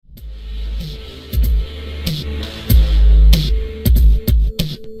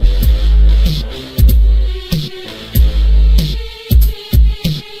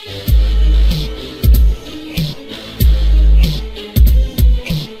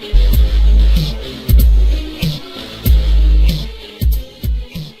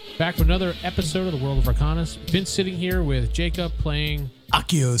to another episode of the World of Arkonis. Been sitting here with Jacob playing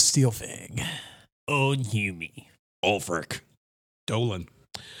Akio Steelfang. Onhumi. Ulfric. Dolan.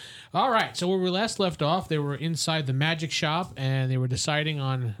 All right, so where we last left off, they were inside the magic shop, and they were deciding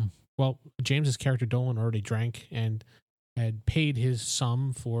on, well, James's character Dolan already drank and had paid his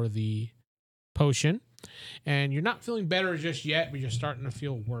sum for the potion. And you're not feeling better just yet, but you're starting to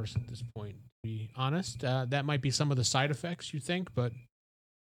feel worse at this point, to be honest. That might be some of the side effects, you think, but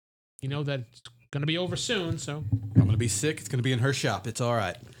you know that it's going to be over soon, so. I'm going to be sick. It's going to be in her shop. It's all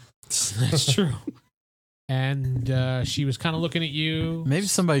right. That's true. And she was kind of looking at you. Maybe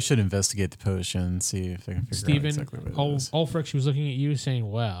somebody should investigate the potion and see if they can figure Steven, out exactly what it is. Ulfric, she was looking at you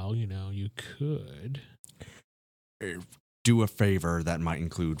saying, well, you know, you could. Do a favor that might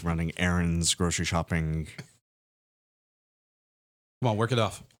include running errands, grocery shopping. Come on, work it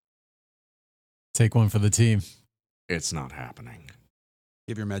off. Take one for the team. It's not happening.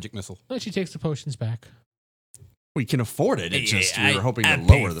 Give your magic missile. Then she takes the potions back. We can afford it. It's just we were hoping I to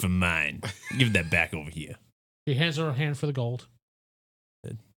lower paid for mine. Give that back over here. She hands her hand for the gold.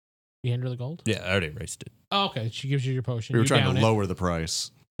 Good. You hand her the gold? Yeah, I already erased it. Oh, okay. She gives you your potion. We were You trying down to it. lower the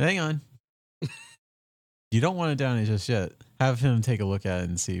price. Hang on. You don't want to down it just yet. Have him take a look at it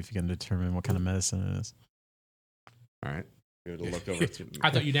and see if you can determine what kind of medicine it is. All right. Go to look over. I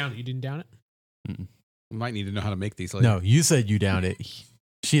thought you downed it. You didn't down it? Mm-mm. We might need to know how to make these later. No, you said you downed it.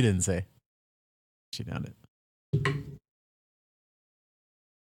 She didn't say. She downed it.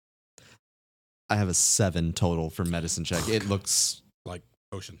 I have a 7 total for medicine check. It looks Like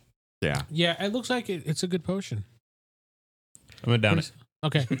potion. yeah. Yeah, it looks like it's a good potion. I'm going to down it.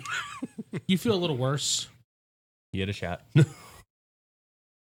 Okay. You feel a little worse. You get a shot.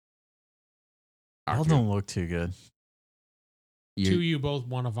 Y'all don't look too good. Two of you both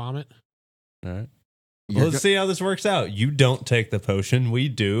want to vomit. All right. Well, let's see how this works out. You don't take the potion. We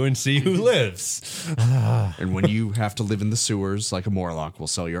do and see who lives. And when you have to live in the sewers like a Morlock, we'll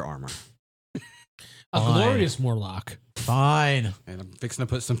sell your armor. A Fine. glorious Morlock. Fine. And I'm fixing to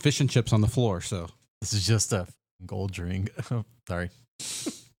put some fish and chips on the floor, so. This is just a gold drain. Oh, sorry.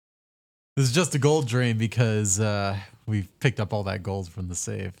 This is just a gold drain because we picked up all that gold from the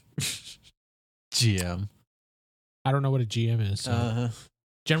save. GM. I don't know what a GM is. So. Uh-huh.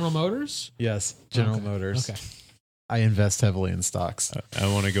 General Motors? Yes, General Okay. Motors. Okay. I invest heavily in stocks.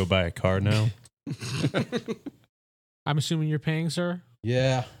 I want to go buy a car now. I'm assuming you're paying, sir?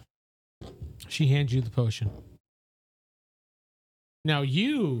 Yeah. She hands you the potion. Now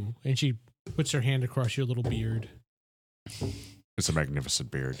you, and she puts her hand across your little beard. It's a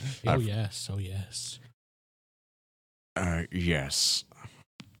magnificent beard. Oh, yes. Oh, yes. Yes.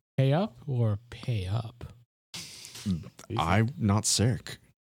 Pay up or pay up? I'm not sick.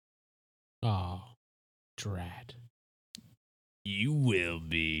 Oh, drat. You will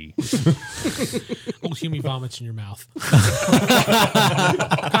be. Old Hume vomits in your mouth.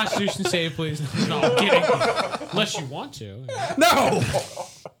 Constitution save, please. No, I'm kidding. Unless you want to. No!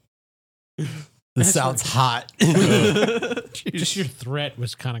 This sounds hot. Just your threat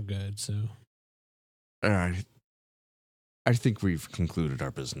was kind of good, so. I think we've concluded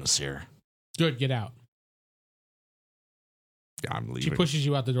our business here. Good, get out. Yeah, I'm leaving. She pushes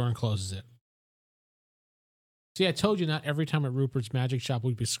you out the door and closes it. See, I told you not every time at Rupert's Magic Shop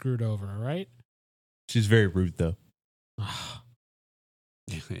we'd be screwed over, all right? She's very rude, though. And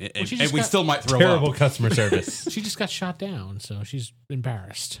she we just got- still might throw Terrible up. customer service. She just got shot down, so she's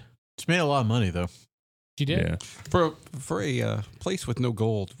embarrassed. She made a lot of money, though. She did? Yeah. For a place with no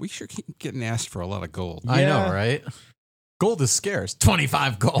gold, we sure keep getting asked for a lot of gold. I know, Yeah. right? Gold is scarce.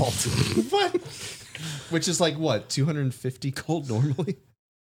 25 gold. What? Which is like what? 250 gold normally?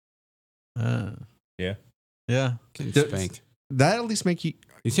 Yeah. Yeah. Getting Does- spanked. That at least make you.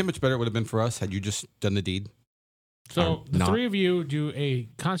 You see how much better it would have been for us had you just done the deed? So the not- three of you do a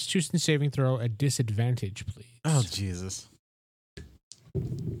Constitution saving throw at disadvantage, please. Oh, Jesus.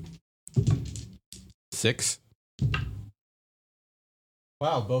 6.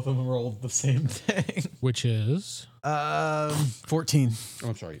 Wow, both of them rolled the same thing. Which is 14. Oh,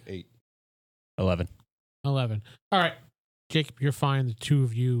 I'm sorry, 8. 11. 11. All right. Jacob, you're fine. The two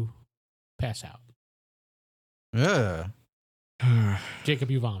of you pass out. Yeah. Jacob,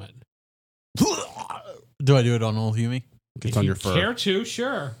 you vomit. Do I do it on old Hume? It's If on you your fur. care to,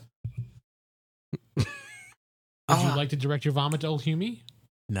 sure. Would you like to direct your vomit to old Hume?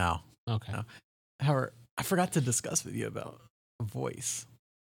 No. Okay. No. However, I forgot to discuss with you about voice.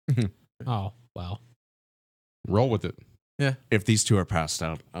 Oh, well. Roll with it. If these two are passed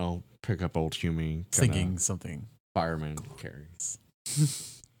out, I'll pick up old Hume. Thinking something. Fireman carries.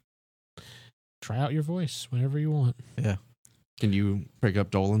 Try out your voice whenever you want. Yeah. Can you pick up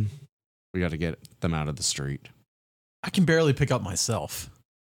Dolan? We got to get them out of the street. I can barely pick up myself.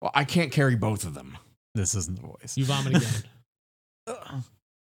 Well, I can't carry both of them. This isn't the voice. You vomit again.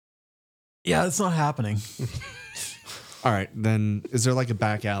 Yeah, it's not happening. All right, then is there like a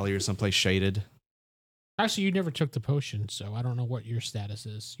back alley or someplace shaded? Actually, you never took the potion, so I don't know what your status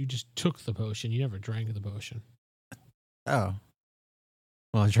is. You just took the potion. You never drank the potion. Oh.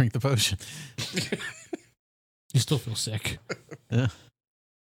 Well, I drank the potion. You still feel sick. Yeah. You're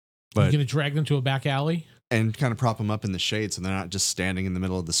But going to drag them to a back alley? and kind of prop them up in the shade so they're not just standing in the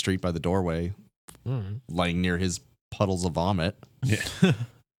middle of the street by the doorway, All right. laying near his puddles of vomit. Yeah.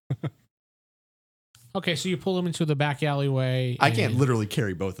 Okay, so you pull them into the back alleyway. I can't and- literally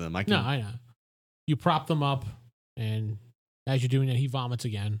carry both of them. I can. No, I know. You prop them up, and as you're doing that, he vomits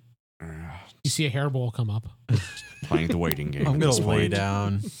again. You see a hairball come up. Playing the waiting game. I'm at going this to lay point.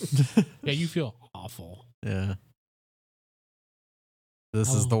 down. Yeah, you feel awful. Yeah.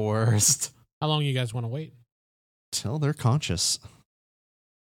 This is the worst. How long you guys want to wait? Till they're conscious.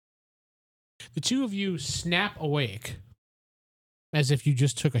 The two of you snap awake as if you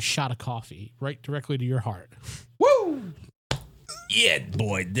just took a shot of coffee right directly to your heart. Woo! Yeah,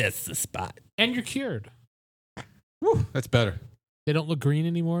 boy, that's the spot. And you're cured. Woo, that's better. They don't look green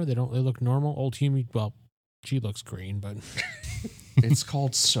anymore. They look normal. Old Hume, well, she looks green, but It's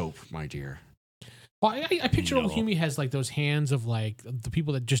called soap, my dear. well, I picture old No. Hume has like those hands of like the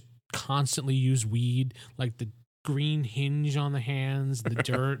people that just constantly use weed, like the green hinge on the hands, the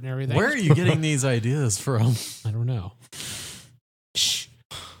dirt and everything. Where are you getting these ideas from? I don't know. Shh.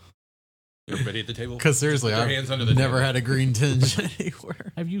 Everybody at the table. Because seriously, Put their I've hands under the never table. had a green tinge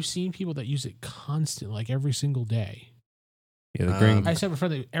anywhere. Have you seen people that use it constantly, like every single day? Yeah, the green I said before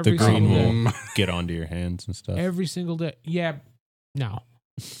that every the green single will day. get onto your hands and stuff. Every single day. Yeah. No.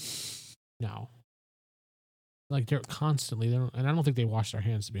 No. Like they're constantly, and I don't think they wash their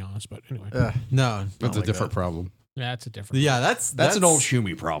hands to be honest, but anyway. No, That's not a like different that. problem. Yeah, that's a different. Yeah, that's That's an old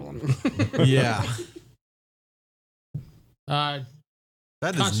Humey problem. Yeah, Uh,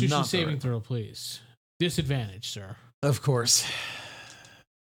 that is Constitution not the saving right- throw, please. Disadvantage, sir. Of course.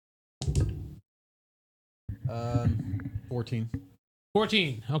 14.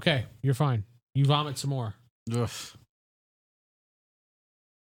 14. Okay, you're fine. You vomit some more. Ugh.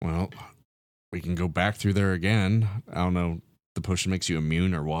 Well, we can go back through there again. I don't know. The potion makes you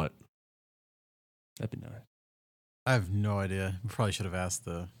immune or what? That'd be nice. I have no idea. We probably should have asked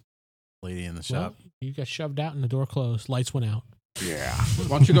the lady in the shop. Well, you got shoved out and the door closed. Lights went out. Yeah.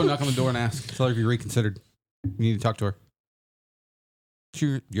 Why don't you go knock on the door and ask? Tell her if you reconsidered. You need to talk to her.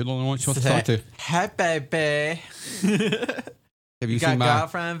 You're the only one she wants to talk to. Hey, baby. Have you got seen my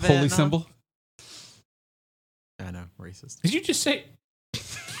girlfriend holy Vietnam? symbol? I know, racist. Did you just say?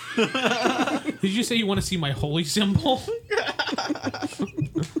 Did you say you want to see my holy symbol?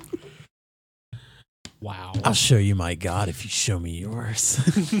 Wow. I'll show you my God if you show me yours.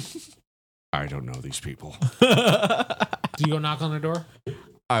 I don't know these people. Do you go knock on the door?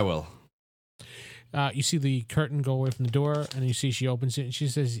 I will. You see the curtain go away from the door, and you see she opens it, and she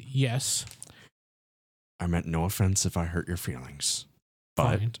says, "Yes, I meant no offense if I hurt your feelings,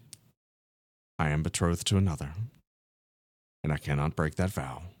 but fine." I am betrothed to another, and I cannot break that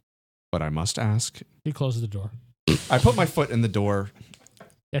vow. But I must ask. He closes the door. I put my foot in the door,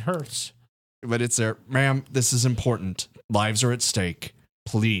 It hurts. but it's there. Ma'am, this is important. Lives are at stake.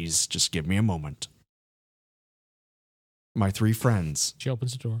 Please, just give me a moment. My 3 friends, She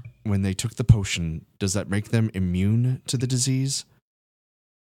opens the door. when they took the potion, does that make them immune to the disease?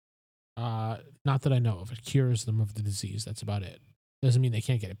 Not that I know of. It cures them of the disease. That's about it. Doesn't mean they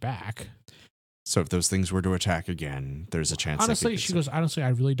can't get it back. So if those things were to attack again, there's a chance. they Honestly, could she goes, honestly, I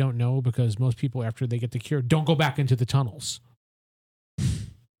really don't know because most people, after they get the cure, don't go back into the tunnels.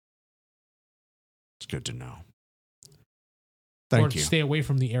 It's good to know. Or Thank you. stay away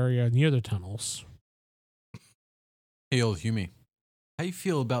from the area near the tunnels. Hey, old Humie. How you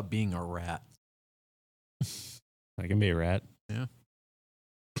feel about being a rat? I can be a rat.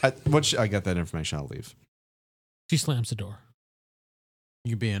 I got that information. I'll leave. She slams the door.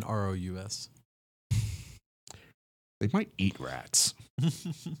 You can be an ROUS. They might eat rats.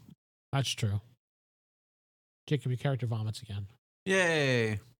 That's true. Jacob, your character vomits again.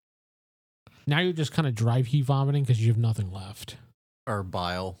 Yay. Now you're just kind of dry heat vomiting because you have nothing left. Or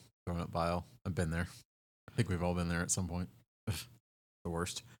bile. Throwing up bile. I've been there. I think we've all been there at some point. The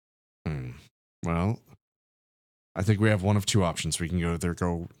worst. Well, I think we have one of 2 options. We can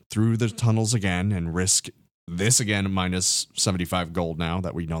go through the tunnels again and risk this again minus 75 gold now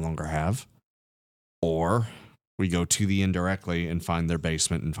that we no longer have. Or we go to the inn directly and find their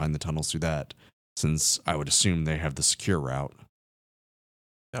basement and find the tunnels through that, since I would assume they have the secure route.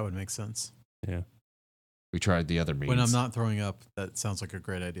 That would make sense. Yeah. We tried the other means. When I'm not throwing up, that sounds like a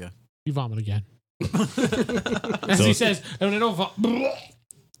great idea. You vomit again. As he says, and I don't All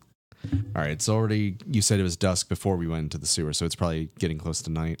right, it's already. You said it was dusk before we went into the sewer, so it's probably getting close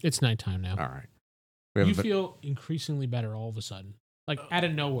to night. It's nighttime now. All right. You feel increasingly better all of a sudden, like out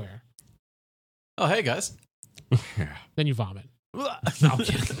of nowhere. Oh, hey guys. Yeah. Then you vomit. No, I'm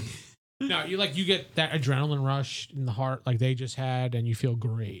kidding. No, you get that adrenaline rush in the heart like they just had, and you feel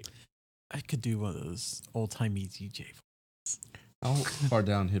great. I could do one of those old timey DJ. How far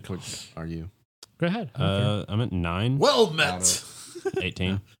down hit point are you? Go ahead. I'm at 9. Well met.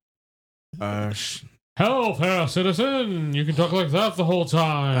 18. Help, fair citizen! You can talk like that the whole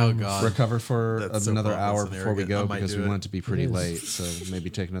time. Oh god. Recover for That's so another pompous hour and before we arrogant. go I might because do we it. want it to be pretty It is. late. So maybe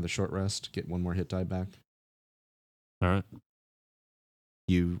take another short rest, get one more hit die back. All right.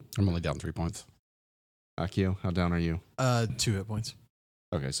 You, I'm only down 3 points. Akio, how down are you? 2 hit points.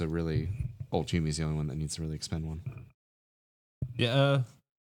 Okay, so really, old Yumi's the only one that needs to really expend one. Yeah.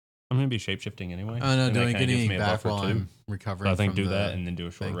 I'm going to be shapeshifting anyway. Oh no, and that doing kinda gives getting me a back buffer, while too. I'm recovering. So I think from do the that and then do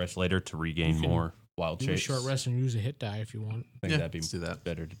a short thing. rest later to regain You can more wild Do a shapes. short rest and use a hit die if you want. I think Yeah, that'd be let's do that.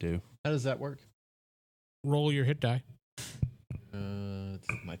 better to do. How does that work? Roll your hit die.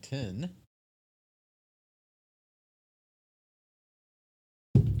 Take my 10.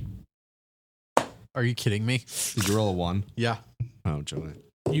 Are you kidding me? Did you roll a 1? Yeah. Oh, Joey.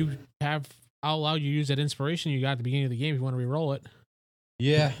 I'll allow you to use that inspiration you got at the beginning of the game if you want to re-roll it.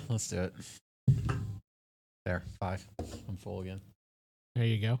 Yeah. Let's do it. There. 5. I'm full again. There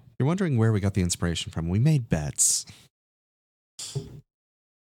you go. You're wondering where we got the inspiration from. We made bets.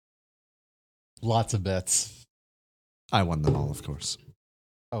 Lots of bets. I won them all, of course.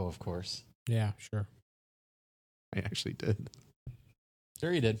 Oh, of course. Yeah, sure. I actually did.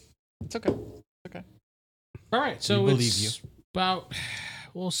 Sure you did. It's okay. All right, so We believe it's about,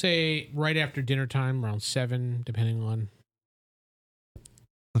 we'll say, right after dinner time, around 7, depending on.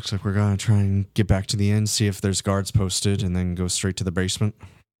 Looks like we're going to try and get back to the inn, see if there's guards posted, and then go straight to the basement.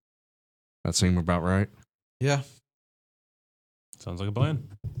 That seemed about right. Yeah. Sounds like a plan.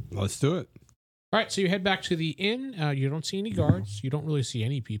 Let's do it. All right, so you head back to the inn. You don't see any guards. You don't really see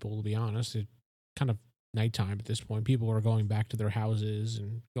any people, to be honest. It's kind of nighttime at this point. People are going back to their houses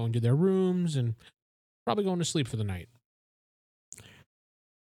and going to their rooms and probably going to sleep for the night.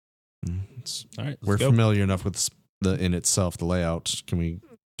 All right. We're familiar enough with the inn itself, the layout. Can we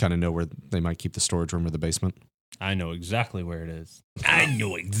kind of know where they might keep the storage room or the basement? I know exactly where it is. I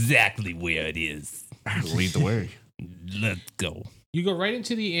know exactly where it is. Lead the way. Let's go. You go right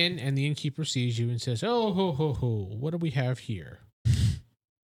into the inn, and the innkeeper sees you and says, "Oh, ho, ho, ho. What do we have here?"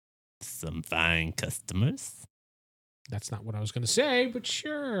 Some fine customers. That's not what I was going to say, but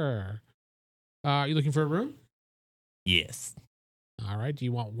sure. You looking for a room? Yes. All right. Do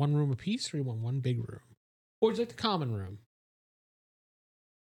you want one room apiece, or you want one big room? Or would you like the common room?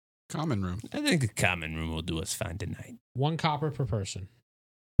 Common room. I think a common room will do us fine tonight. 1 copper per person.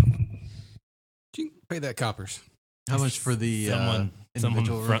 You can pay that coppers. How much for the Someone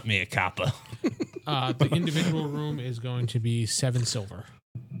individual room? front me a copper. The individual room is going to be 7 silver.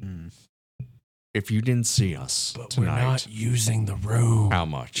 If you didn't see us tonight, using the room. how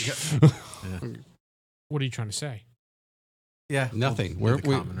much? What are you trying to say? Yeah. Nothing. we'll do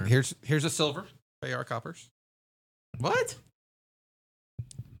the common room. Here's a silver. Pay our coppers. What?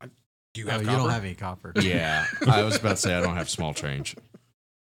 Do you Oh, have you copper? don't have any copper. Yeah, I was about to say I don't have small change.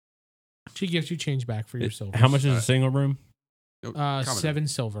 She gives you change back for your silver. How much is a single room? No, common 7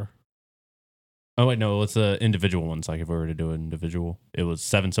 silver. Oh, wait, no. It's the individual ones. Like if we were to do an individual, it was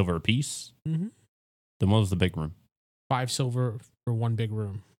 7 silver apiece. Mm-hmm. Then what was the big room? 5 silver for 1 big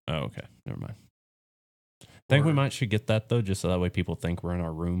room. Oh, okay. Never mind. Think we should get that, though, just so that way people think we're in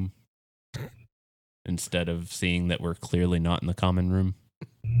our room instead of seeing that we're clearly not in the common room.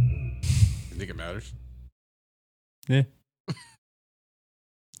 You think it matters? Yeah.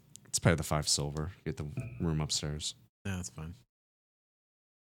 Let's pay the 5 silver. Get the room upstairs. Yeah, that's fine.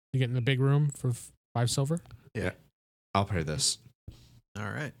 You get in the big room for 5 silver? I'll pay this. All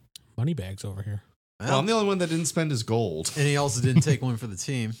right. Money bags over here. Well, I'm the only one that didn't spend his gold. And he also didn't take one for the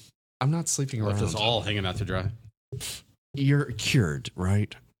team. I'm not sleeping Left around. us all hanging out to dry. You're cured,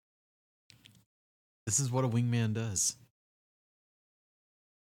 right? This is what a wingman does.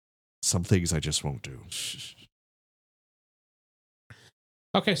 Some things I just won't do.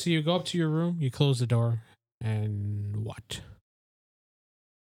 Okay, so you go up to your room, you close the door, and what?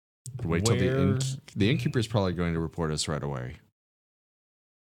 Wait till Where- the innkeeper is probably going to report us right away.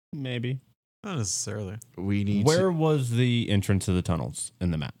 Maybe. Not necessarily. We need Where to, was the entrance to the tunnels in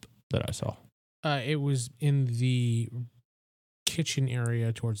the map that I saw? It was in the kitchen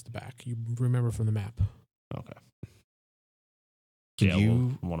area towards the back. You remember from the map. Okay. Can Yeah,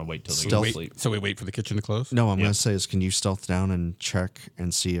 you we'll want to wait till they stealth- go to sleep. So we wait for the kitchen to close? No, I'm Yeah. going to say is can you stealth down and check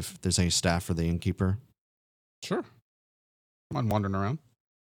and see if there's any staff for the innkeeper? Sure. I'm wandering around.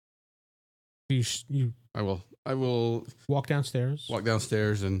 You I will walk downstairs. walk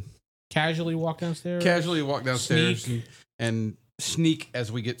downstairs and Casually walk downstairs. casually walk downstairs Sneak. and sneak as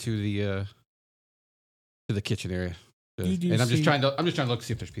we get to the kitchen area. You do And I'm just see- trying to look to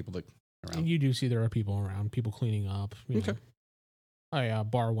see if there's people And around. you do see there are people around, people cleaning up. Okay. A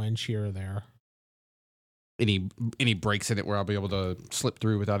bar wench here or there. Any breaks in it where I'll be able to slip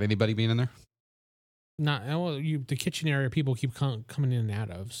through without anybody being in there? Not well. The kitchen area people keep coming in and out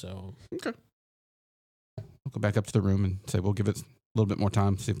of. So I'll go back up to the room and say we'll give it a little bit more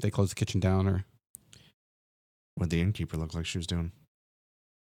time, see if they close the kitchen down or What the innkeeper looked like she was doing?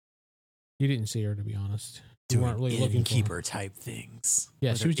 you didn't see her, to be honest. You Doing weren't really looking for her. innkeeper type things.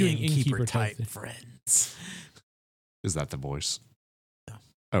 Yeah, With she her was doing innkeeper type thing. friends. Is that the voice? No.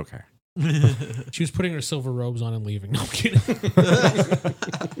 Okay. She was putting her silver robes on and leaving. No, I'm kidding.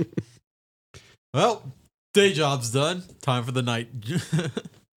 Well, day job's done. Time for the night.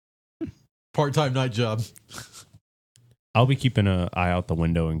 Part-time night job. I'll be keeping an eye out the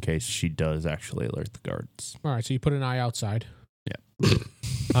window in case she does actually alert the guards. All right, so you put an eye outside.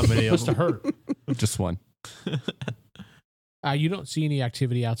 How many of Must have them? hurt. Just one. You don't see any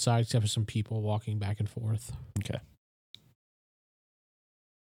activity outside except for some people walking back and forth. Okay.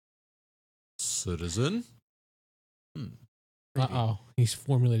 Citizen? Uh-oh. He's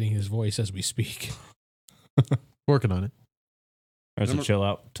formulating his voice as we speak. Working on it. All right, so chill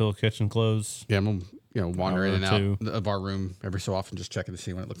out till the kitchen close. yeah, I'm wander in and Hour or out of our room every so often, just checking to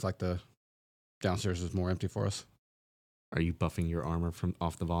see when it looks like the downstairs is more empty for us. Are you buffing your armor from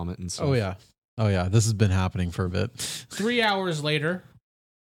off the vomit and stuff? Oh, yeah. Oh, yeah. This has been happening for a bit. 3 hours later.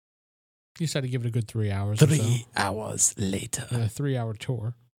 You decided to give it a good 3 hours. Or so. 3 hours later. A 3-hour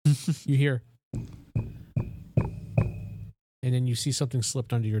tour. You hear. And then you see something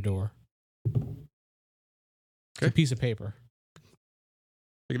slipped under your door. It's a Okay. piece of paper.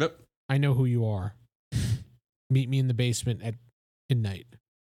 Pick it up. I know who you are. Meet me in the basement at midnight.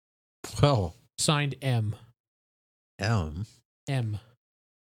 Well, Signed M. M. M.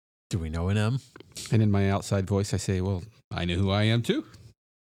 Do we know an M? And in my outside voice, I say, well, I know who I am too.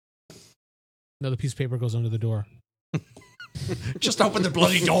 Another piece of paper goes under the door. Just open the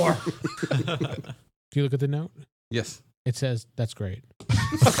bloody door. Do you look at the note? Yes. It says, "That's great."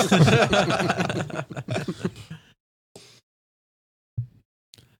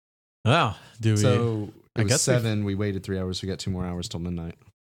 Wow. Do we? So I it was guess we- 7. We waited 3 hours. We got 2 more hours till midnight.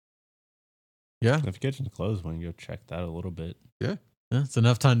 Yeah. If the kitchen's closed, why don't you go check that a little bit? Yeah. It's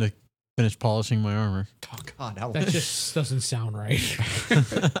enough time to finish polishing my armor. Oh, God. How That just doesn't sound right.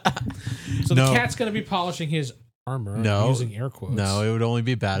 So No. the cat's going to be polishing his armor. No. Using air quotes. No, it would only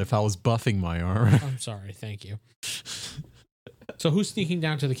be bad if I was buffing my armor. I'm sorry. Thank you. So who's sneaking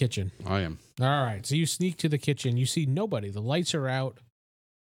down to the kitchen? I am. All right. So you sneak to the kitchen. You see nobody. The lights are out.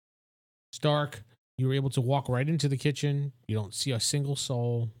 It's dark. You were able to walk right into the kitchen. You don't see a single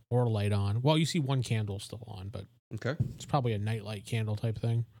soul or a light on. Well, you see one candle still on, but Okay. it's probably a nightlight candle type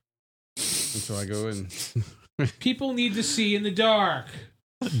thing. And so I go in. People need to see in the dark.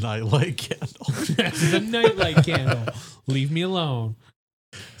 Nightlight candle. That's the nightlight candle. Leave me alone.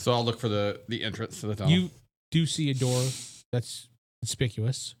 So I'll look for the entrance to the tunnel. You do see a door that's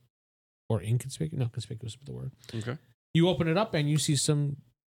conspicuous or inconspicuous. No, conspicuous is the word. Okay. You open it up and you see some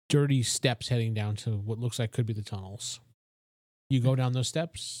dirty steps heading down to what looks like could be the tunnels. You go down those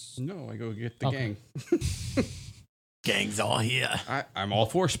steps. No, I go get the Okay. gang. Gang's all here. I'm all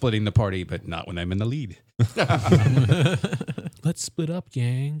for splitting the party, but not when I'm in the lead. Let's split up,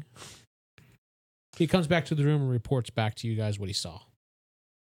 gang. He comes back to the room and reports back to you guys what he saw,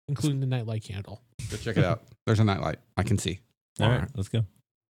 including the nightlight candle. Go check it out. There's a nightlight. I can see. All right, let's go.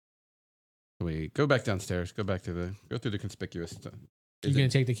 We go back downstairs. Go through the conspicuous. You going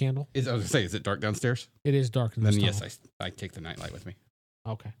to take the candle? I was going to say, is it dark downstairs? It is dark in Then this yes, tunnel. I take the nightlight with me.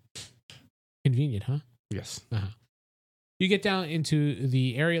 Okay. Convenient, huh? Yes. Uh-huh. You get down into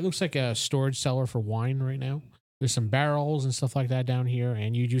the area. It looks like a storage cellar for wine right now. There's some barrels and stuff like that down here,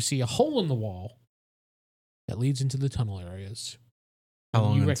 and you do see a hole in the wall that leads into the tunnel areas. How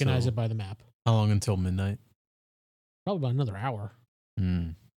long You recognize until- it by the map. How long until midnight? Probably about another hour.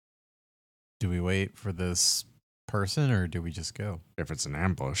 Do we wait for this person or do we just go? If it's an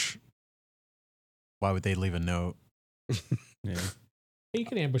ambush. Why would they leave a note? Yeah. You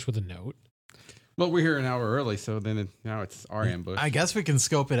can ambush with a note. Well, we're here an hour early, so then now it's our ambush. I guess we can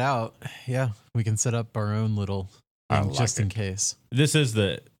scope it out. Yeah, we can set up our own little just in case. This is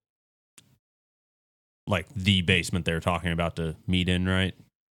the basement they were talking about to meet in, right?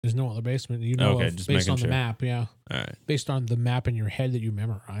 There's no other basement. You know, Okay, of, just based making on sure. the map, yeah. All right. Based on the map in your head that you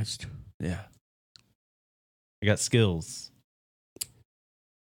memorized. Yeah. I got skills.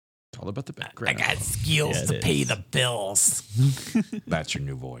 It's all about the background. skills Yeah, it is. the bills. That's your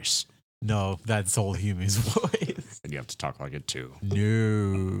new voice. No, that's old Humi's voice. And you have to talk like it too.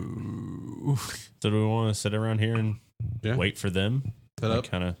 No. So do we want to sit around here and Yeah. wait for them? Set up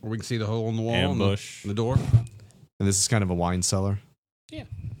Kind of where we can see the hole in the wall and ambush. the door. And this is kind of a wine cellar. That's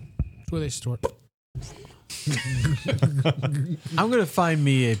where they store it. I'm going to find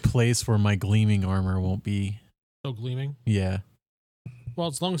me a place where my gleaming armor won't be. So gleaming. Yeah. Well,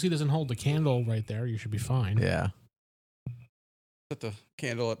 as long as he doesn't hold the candle right there, you should be fine. Yeah. Put the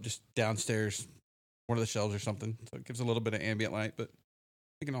candle up just downstairs, one of the shelves or something. So it gives a little bit of ambient light, but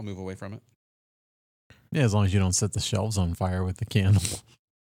we can all move away from it. Yeah, as long as you don't set the shelves on fire with the candle.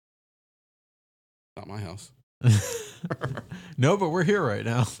 Not my house. No, but we're here right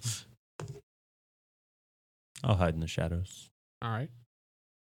now. I'll hide in the shadows. All right.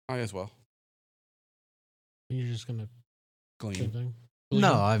 I as well. And you're just gonna same Gleam. thing.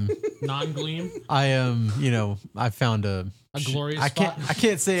 No, I'm. Non-gleam. I am. I found a glorious I spot.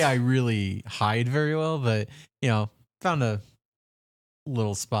 can't say I really hide very well, but found a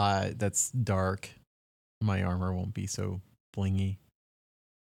little spot that's dark. My armor won't be so blingy.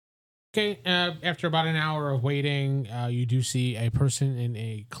 Okay. After about an hour of waiting, you do see a person in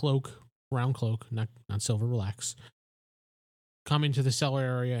a cloak, brown cloak, not silver. Relax. Come into the cellar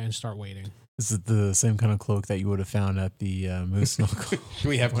area and start waiting. Is it the same kind of cloak that you would have found at the Moose Knuckle? Do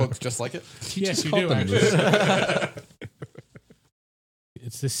we have cloaks just like it? Yes, you called do. them Actually.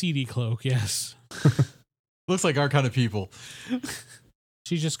 It's the CD cloak. Yes. Looks like our kind of people.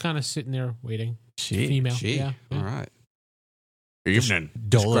 She's just kind of sitting there waiting. She. Female. She. Yeah. All right. Evening.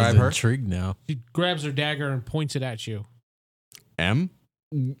 Dola's Describe her. intrigued now. She grabs her dagger and points it at you. M.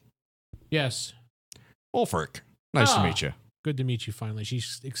 Yes. Ulfric. Nice to Ah. meet you. Good to meet you finally. She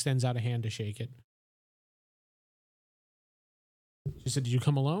extends out a hand to shake it. She said, "Did you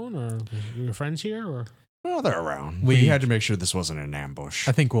come alone, or were your friends here, or?" Well, they're around. We- We had to make sure this wasn't an ambush.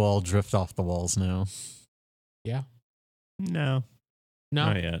 I think we'll all drift off the walls now. Yeah. No. No.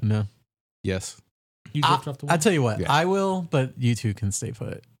 Not yet. No. Yes. You drift off the wall. I'll tell you what. Yeah. I will, but you two can stay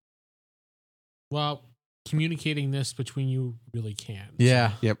put. Well, communicating this between you really can.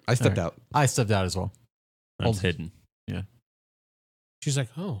 Yeah. Yep. I stepped All out. I stepped out as well. That's hidden. She's like,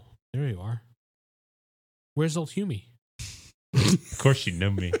 "Oh, there you are. Where's old Humi?" Of course you know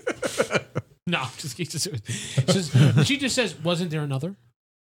me. No, she just says, "Wasn't there another?"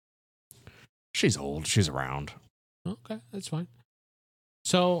 She's old. She's around. Okay, that's fine.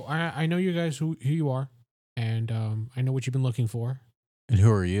 So I know you guys who you are, and I know what you've been looking for. And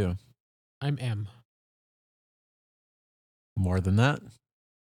who are you? I'm M. More than that?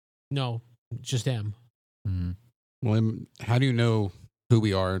 No, just M. Mhm. Well, how do you know who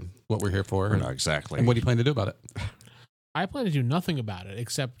we are and what we're here for? Or And, not exactly. and what do you plan to do about it? I plan to do nothing about it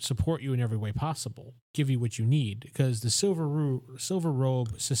except support you in every way possible, give you what you need, because the Silver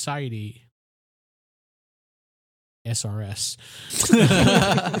Robe Society, SRS,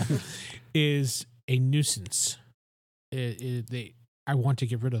 is a nuisance. I want to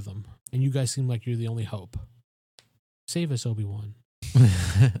get rid of them, and you guys seem like you're the only hope. Save us, Obi-Wan.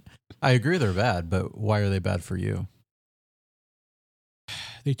 I agree they're bad, but why are they bad for you?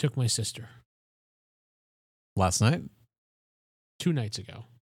 They took my sister Last night? 2 nights ago.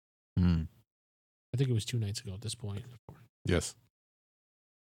 Hmm. I think it was 2 nights ago at this point. Yes.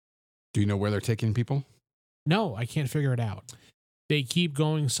 Do you know where they're taking people? No, I can't figure it out. They keep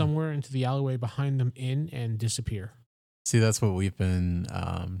going somewhere into the alleyway behind them and disappear. See, that's what we've been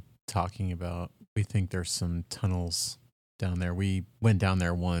talking about. We think there's some tunnels down there. We went down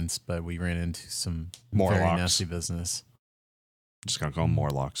there once, but we ran into some very Morlocks. nasty business. Just gonna call them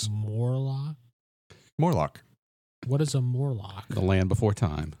Morlocks. Morlock? Morlock. What is a Morlock? The land before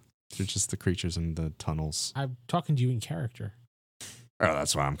time. They're just the creatures in the tunnels. I'm talking to you in character. Oh,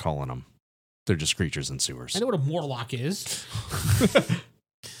 that's why I'm calling them. They're just creatures in sewers. I know what a Morlock is.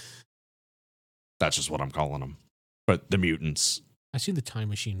 That's just what I'm calling them. But the mutants. I've seen the Time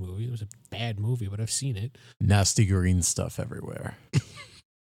Machine movie. It was a bad movie, but I've seen it. Nasty green stuff everywhere.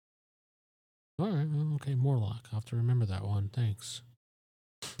 All right. Well, okay, Morlock. I'll have to remember that one. Thanks.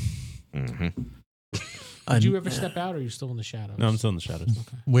 Mm-hmm. Did you ever step out, or are you still in the shadows? No, I'm still in the shadows.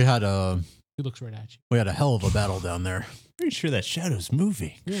 Okay. We had a He looks right at you. hell of a battle down there. Pretty sure that shadow's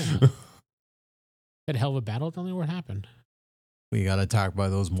moving. Yeah. Had a hell of a battle down there. What happened? We got attacked by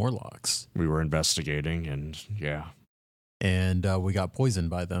those Morlocks. We were investigating, and yeah, and we got poisoned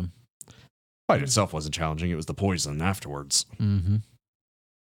by them. Fight itself wasn't challenging. It was the poison afterwards. Mm-hmm.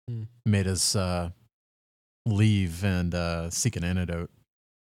 Hmm. Made us leave and seek an antidote.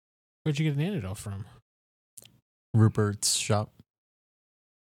 Where'd you get an antidote from? Rupert's shop.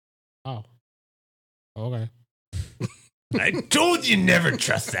 Oh. Okay. I told you never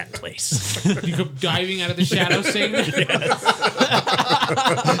trust that place. You go diving out of the shadows saying that?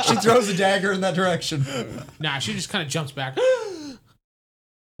 She throws a dagger in that direction. Nah, she just kind of jumps back.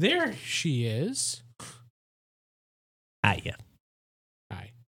 There she is. Hiya.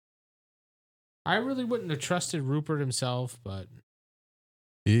 Hi. I really wouldn't have trusted Rupert himself, but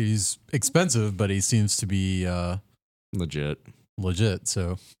He's expensive, but he seems to be Legit. legit.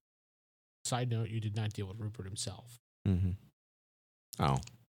 So side note, you did not deal with Rupert himself. Mm-hmm. Oh.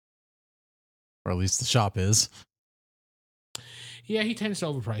 or at least the shop is. Yeah, he tends to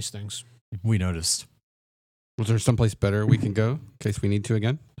overprice things. We noticed. Was there someplace better we can go in case we need to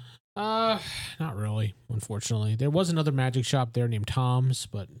again? Not really, unfortunately. There was another magic shop there named Tom's,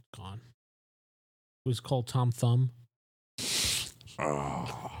 but gone. It was called Tom Thumb.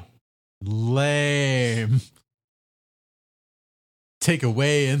 Oh. Lame. Take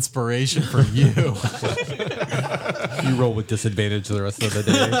away inspiration from you. You roll with disadvantage the rest of the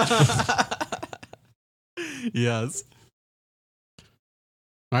day. Yes.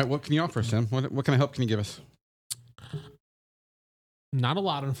 All right, what can you offer us, Sam? What kind of help can you give us? Not a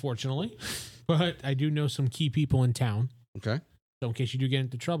lot, unfortunately, but I do know some key people in town. Okay. So in case you do get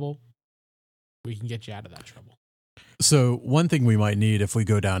into trouble, we can get you out of that trouble. So one thing we might need if we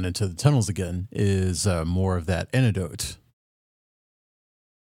go down into the tunnels again is more of that antidote.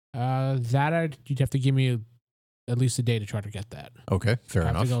 You'd have to give me at least a day to try to get that. Okay, fair I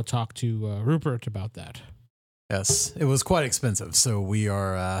have enough. to go talk to Rupert about that. Yes, it was quite expensive. So we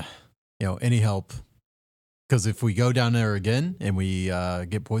are, any help. Because if we go down there again and we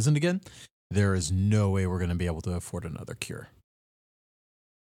get poisoned again, there is no way we're going to be able to afford another cure.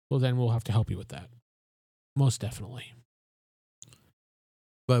 Well, then we'll have to help you with that. Most definitely.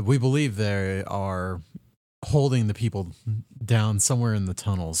 But we believe they are holding the people down somewhere in the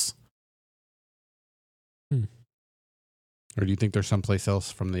tunnels. Or do you think there's someplace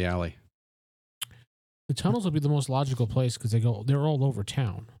else from the alley? The tunnels would be the most logical place because they're all over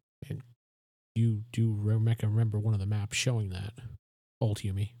town. And you do remember one of the maps showing that. Old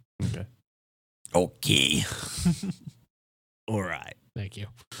Humy. Okay. Okay. All right. Thank you.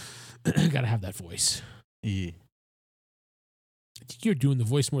 Gotta have that voice. Yeah. You're doing the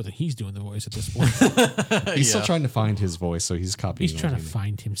voice more than he's doing the voice at this point. He's still trying to find his voice, so he's copying. He's trying to what he-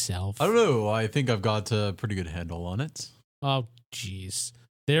 find himself. I don't know. I think I've got a pretty good handle on it. Oh, jeez.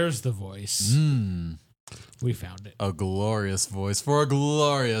 There's the voice. We found it. A glorious voice for a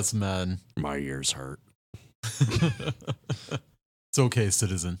glorious man. My ears hurt. It's okay,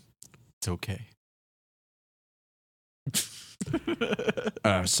 citizen. It's okay.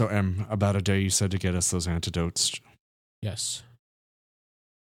 So, about a day you said to get us those antidotes. Yes.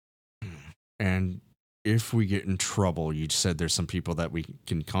 And if we get in trouble, you said there's some people that we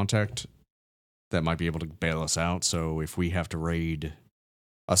can contact that might be able to bail us out. So if we have to raid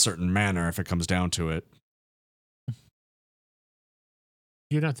a certain manor, if it comes down to it.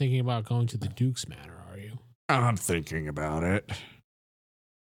 You're not thinking about going to the Duke's Manor, are you? I'm thinking about it.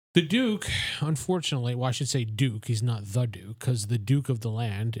 The Duke, unfortunately, well, I should say Duke. He's not the Duke, because the Duke of the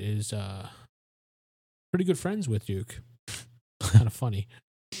land is pretty good friends with Duke. Kind of funny.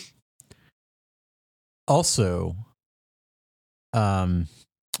 Also,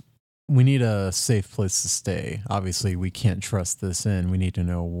 we need a safe place to stay. Obviously, we can't trust this inn. We need to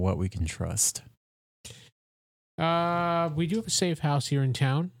know what we can trust. We do have a safe house here in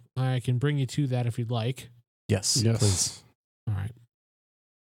town. I can bring you to that if you'd like. Yes, please. All right.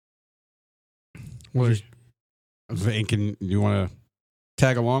 And can you want to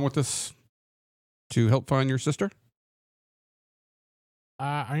tag along with us to help find your sister?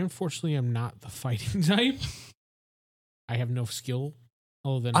 I unfortunately am not the fighting type. I have no skill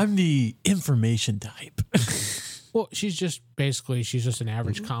other than I'm the information type. well, she's just an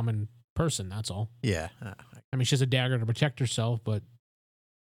average common person. That's all. Yeah. I mean, she has a dagger to protect herself, but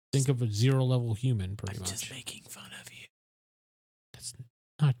think of a 0-level human, pretty much. Just making fun of you. That's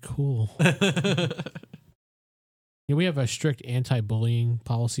not cool. Yeah, we have a strict anti-bullying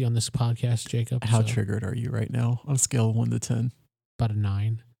policy on this podcast, Jacob. How so triggered are you right now on a scale of 1 to 10? about a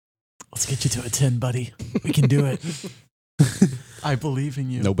 9. Let's get you to a 10, buddy. We can do it. I believe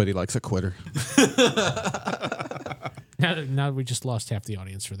in you. Nobody likes a quitter. Now we just lost half the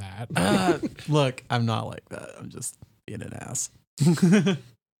audience for that. Look, I'm not like that. I'm just being an ass.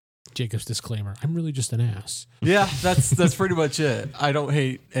 Jacob's disclaimer. I'm really just an ass. Yeah, that's pretty much it. I don't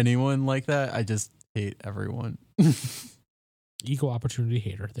hate anyone like that. I just hate everyone. Equal opportunity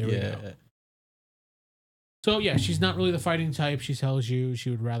hater. There we Yeah. go. So, yeah, she's not really the fighting type. She tells you she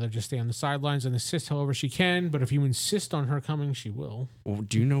would rather just stay on the sidelines and assist however she can, but if you insist on her coming, she will. Well,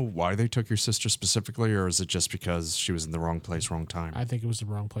 do you know why they took your sister specifically, or is it just because she was in the wrong place, wrong time? I think it was the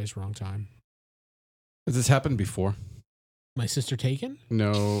wrong place, wrong time. Has this happened before? My sister taken?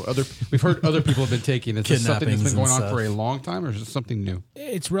 No. We've heard other people have been taken. Is this something that's Kidnappings been going and on for a stuff. long time, or is it something new?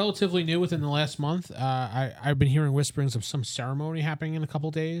 It's relatively new within the last month. I've been hearing whisperings of some ceremony happening in a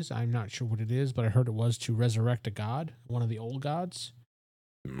couple days. I'm not sure what it is, but I heard it was to resurrect a god, one of the old gods.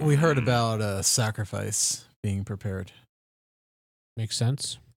 We heard about a sacrifice being prepared. Makes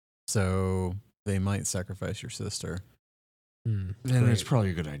sense. So they might sacrifice your sister. Then it's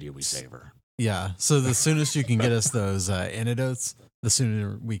probably a good idea we save her. Yeah. So the soonest you can get us those antidotes, the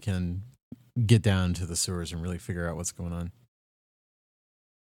sooner we can get down to the sewers and really figure out what's going on.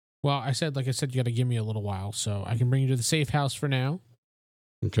 Well, like I said, you got to give me a little while, so I can bring you to the safe house for now.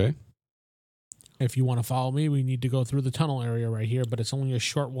 Okay. If you want to follow me, we need to go through the tunnel area right here, but it's only a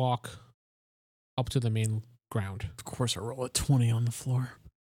short walk up to the main ground. Of course, I roll a 20 on the floor.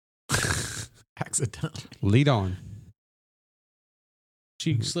 Accidentally. Lead on.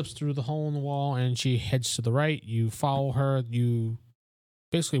 She slips through the hole in the wall and she heads to the right. You follow her. You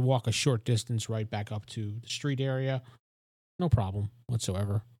basically walk a short distance right back up to the street area. No problem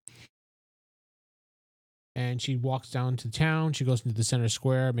whatsoever. And she walks down to town. She goes into the center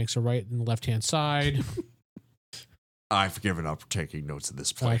square, makes a right in the left-hand side. I've given up taking notes of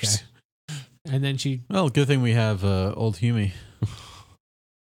this place. Okay. And then Well, good thing we have old Hume.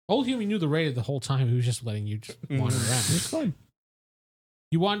 Old Hume knew the raid the whole time. He was just letting you just wander around. It's fine.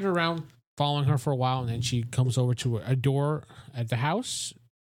 You wander around following her for a while, and then she comes over to a door at the house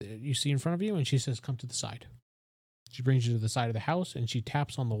that you see in front of you, and she says, come to the side. She brings you to the side of the house, and she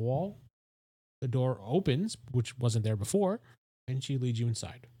taps on the wall. The door opens, which wasn't there before, and she leads you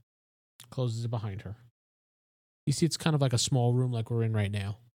inside. Closes it behind her. You see it's kind of like a small room like we're in right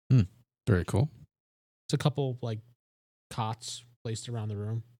now. Very cool. It's a couple, like, cots placed around the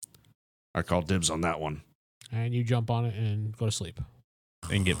room, I call dibs on that one. and you jump on it and go to sleep.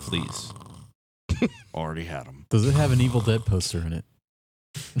 And get fleas. Already had them. Does it have an Evil Dead poster in it?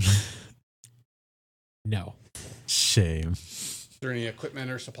 No. Shame. Is there any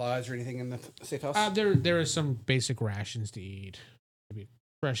equipment or supplies or anything in the safe house? There is some basic rations to eat. Maybe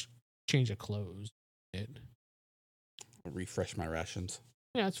fresh change of clothes. I'll refresh my rations.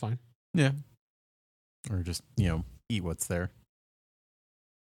 Yeah, that's fine. Yeah. Or just, eat what's there.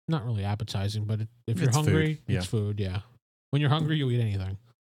 Not really appetizing, but if you're It's hungry, food, it's food, yeah. When you're hungry, you'll eat anything.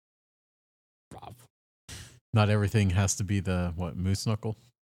 Rob. Not everything has to be the, moose knuckle?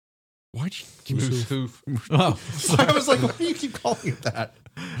 Why'd you Moose hoof. Oh, I was like, why do you keep calling it that?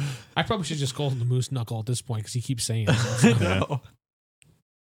 I probably should just call him the moose knuckle at this point because he keeps saying it. no.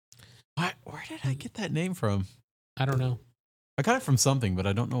 Where did I get that name from? I don't know. I got it from something, but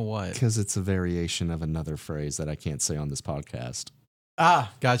I don't know what. Because it's a variation of another phrase that I can't say on this podcast.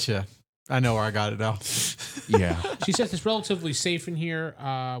 Ah, gotcha. I know where I got it now. Yeah. She says it's relatively safe in here.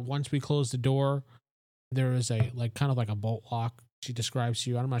 Once we close the door, there is a kind of like a bolt lock. She describes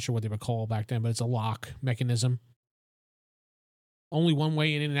to you. I'm not sure what they would call back then, but it's a lock mechanism. Only one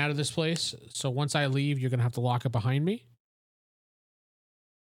way in and out of this place. So once I leave, you're gonna have to lock it behind me.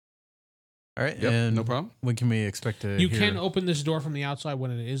 All right. Yep, and no problem. when can we expect to You hear? can open this door from the outside when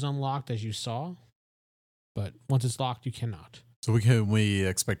it is unlocked, as you saw. But once it's locked, you cannot. So we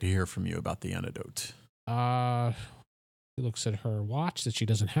expect to hear from you about the antidote. She looks at her watch that she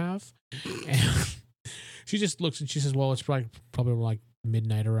doesn't have. And she just looks and she says, well, it's probably like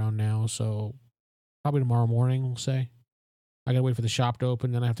midnight around now. So probably tomorrow morning, we'll say. I got to wait for the shop to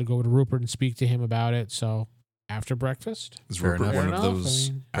open. Then I have to go to Rupert and speak to him about it. So after breakfast. Is Fair Rupert enough. one of Fair enough. those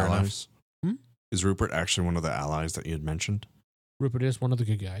I mean, fair enough. allies? Hmm? Is Rupert actually one of the allies that you had mentioned? Rupert is one of the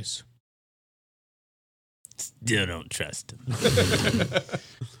good guys. Still don't trust him. I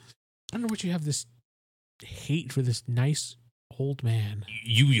don't know what you have this hate for this nice old man.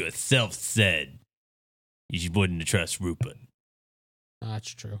 You yourself said you wouldn't trust Rupert. That's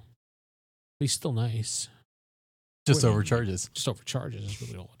true. But he's still nice. Just Wait. overcharges. Just overcharges is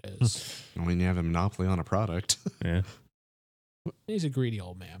really all it is. I mean, you have a monopoly on a product. Yeah. He's a greedy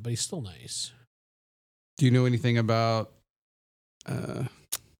old man, but he's still nice. Do you know anything about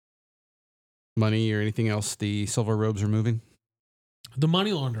money or anything else the silver robes are moving? The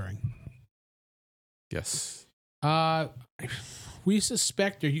money laundering. Yes. We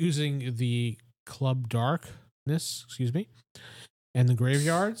suspect they're using the Club Darkness, and the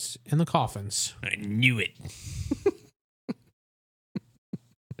graveyards and the coffins. I knew it.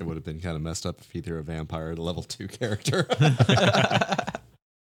 It would have been kind of messed up if he threw a vampire at a level 2 character.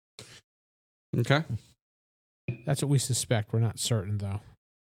 Okay. That's what we suspect. We're not certain, though.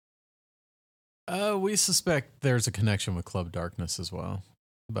 We suspect there's a connection with Club Darkness as well,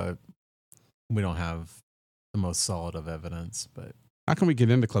 but we don't have the most solid of evidence. But How can we get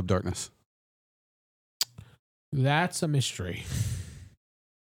into Club Darkness? That's a mystery.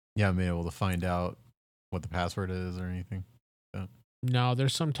 yeah, I'm able to find out what the password is or anything. No,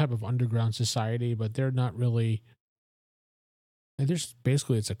 there's some type of underground society, but they're not really. There's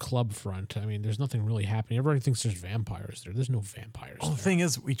basically it's a club front. I mean, there's nothing really happening. Everybody thinks there's vampires there. There's no vampires. Well, the there. thing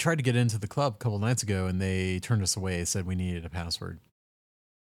is, we tried to get into the club a couple nights ago, and they turned us away. Said we needed a password.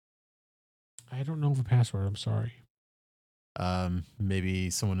 I don't know of a password. I'm sorry. Maybe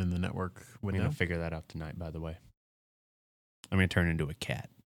someone in the network would We're know. going to figure that out tonight, by the way. I'm going to turn into a cat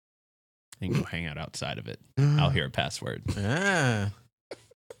and go hang out outside of it. I'll hear a password. Ah.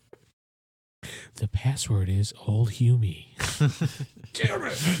 The password is Old Humie. Damn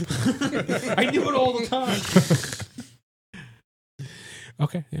it! I knew it all the time.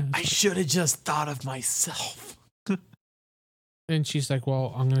 Okay, yeah. I should have just thought of myself. And she's like,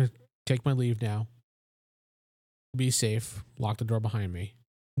 "Well, I'm gonna take my leave now. Be safe. Lock the door behind me.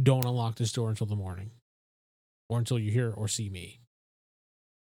 Don't unlock this door until the morning, or until you hear or see me."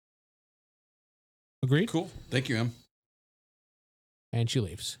 Agreed. Cool. Thank you, Em. And she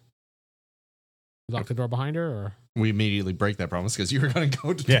leaves. You lock the door behind her, or We immediately break that promise because you were going to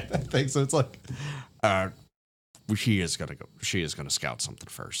go to Yeah. that thing. So it's like, she is going to go. She is going to scout something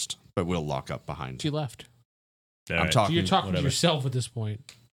first, but we'll lock up behind. she left. All I'm right. talking. So you're talking to whatever. yourself at this point.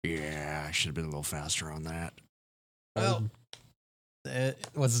 Yeah, I should have been a little faster on that. Well,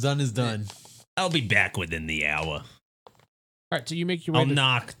 what's done is done. I'll be back within the hour. All right. So you make your way. I'll to-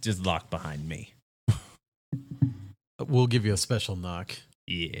 knock, just lock behind me. We'll give you a special knock.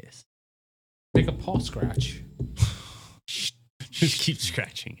 Yes. Make a paw scratch. Just keep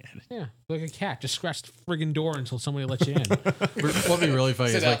scratching at it. Yeah, like a cat. Just scratch the friggin' door until somebody lets you in. What'll be really funny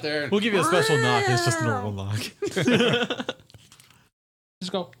is Sit out like, there. we'll give you a special knock. It's just a normal knock.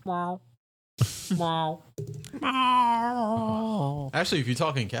 Just go. Meow. Meow. Actually, if you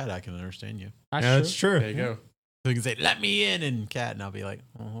talk in cat, I can understand you. That's true. true. There you go. So you can say, "Let me in," cat, and I'll be like,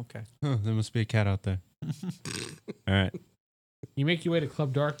 "Oh, okay." Huh, there must be a cat out there. All right. You make your way to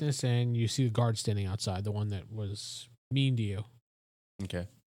Club Darkness and you see the guard standing outside, the one that was mean to you. Okay.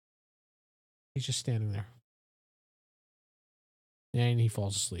 He's just standing there. And he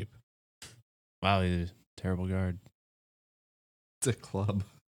falls asleep. Wow, he's a terrible guard. It's a club.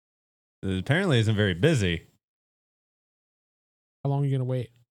 It apparently isn't very busy. How long are you going to wait?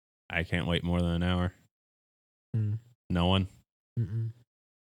 I can't wait more than an hour. Hmm. No one. Mm-mm.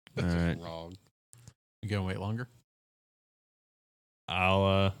 That's All right. wrong. You gonna wait longer?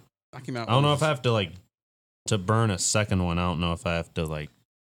 I'll Knock him out. I don't know if I have to to burn a second one. I don't know if I have to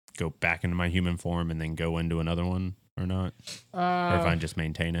go back into my human form and then go into another one or not, or if I just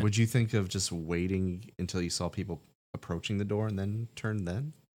maintain it. Would you think of just waiting until you saw people approaching the door and then turn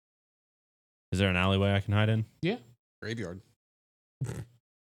then? Is there an alleyway I can hide in? Graveyard.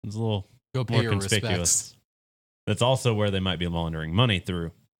 It's a little Go pay more your conspicuous. respects. That's also where they might be laundering money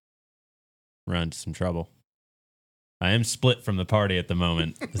through. Run into some trouble. I am split from the party at the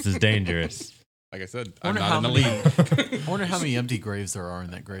moment. This is dangerous. Like I said, I I'm wonder not how in the many. lead. I wonder how many empty graves there are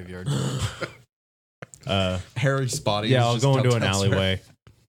in that graveyard. Harry's body. Yeah, is I'll just go into dumped an elsewhere. alleyway.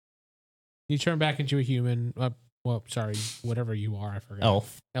 You turn back into a human. Well, sorry, whatever you are. I forgot.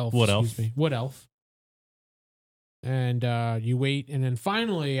 Elf. Elf. Wood elf. Excuse me. Wood elf. And you wait. And then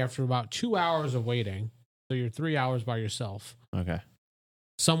finally, after about 2 hours of waiting, so you're 3 hours by yourself, Okay.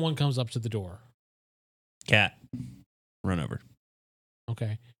 someone comes up to the door. Cat. Run over.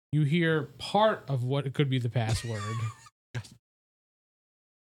 Okay. You hear part of what could be the password.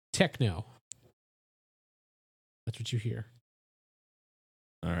 Techno. That's what you hear.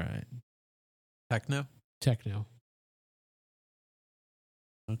 All right. Techno. Techno.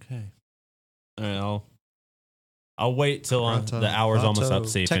 Okay. All right, I'll wait till Pronto, the hour's almost pronto,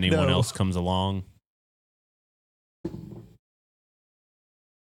 up, see if techno. anyone else comes along.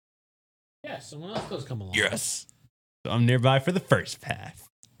 Yes, someone else does come along. Yes. So I'm nearby for the first path.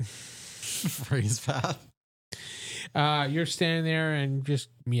 Phrase path. You're standing there and just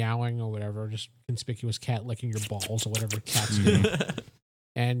meowing or whatever, just conspicuous cat licking your balls or whatever cats do.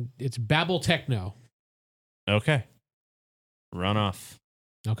 And it's Babble Techno. Okay. Run off.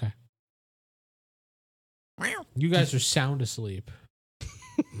 Okay. You guys are sound asleep.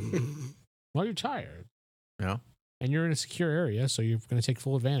 Well, you're tired. Yeah. And you're in a secure area, so you're going to take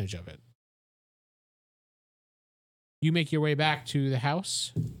full advantage of it. You make your way back to the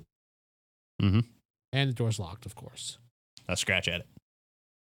house. Mm-hmm. And the door's locked, of course. I scratch at it.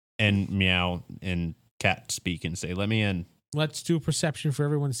 And meow and cat speak and say, let me in. Let's do a perception for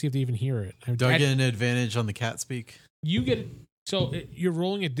everyone to see if they even hear it. Do I get an advantage on the cat speak? You get it. So you're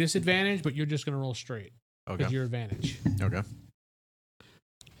rolling at disadvantage, but you're just going to roll straight. Okay. Because your advantage. Okay.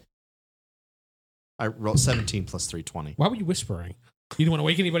 I rolled 17 plus 320. Why were you whispering? You didn't want to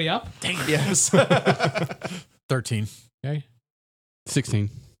wake anybody up? Dang it. Yes. 13. Okay. 16.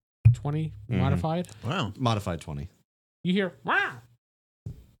 20 Mhm. modified. Wow. Modified 20. You hear, wow,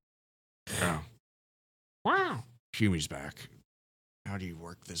 Oh, wow. Huey's back. How do you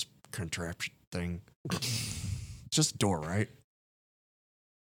work this contraption thing? It's just a door, right?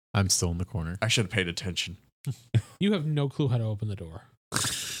 I'm still in the corner. I should have paid attention. You have no clue how to open the door.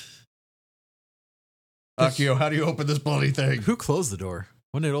 Akio, how do you open this bloody thing? Who closed the door?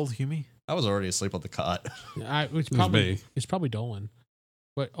 Wasn't it old Hume? I was already asleep on the cot. me. It's probably Dolan.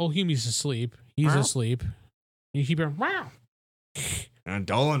 But old Hume's asleep. He's asleep. You keep hearing, wow. And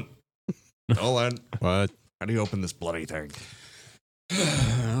Dolan. What? How do you open this bloody thing?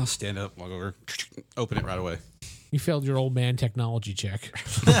 I'll stand up, walk over, open it right away. You failed your old man technology check.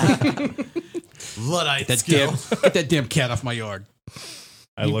 Luddite Get that damn cat off my yard.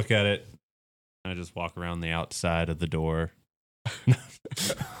 I look at it. I just walk around the outside of the door.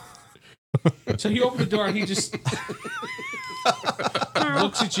 So he opened the door and he just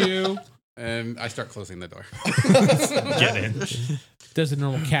looks at you. And I start closing the door. Get in. Does the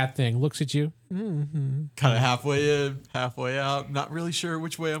normal cat thing. Looks at you. Mm-hmm. Kind of halfway in, halfway out. Not really sure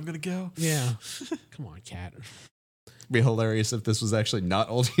which way I'm going to go. Yeah. Come on, cat. It'd be hilarious if this was actually not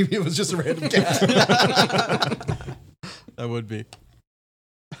old Huey. It was just a random cat. That would be.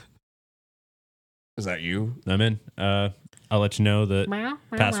 Is that you? I'm in. I'll let you know that Meow,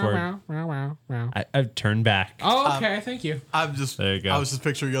 meow, Password. meow, meow, meow, meow. I've turned back. Oh, okay. Thank you. I'm just. There you go. I was just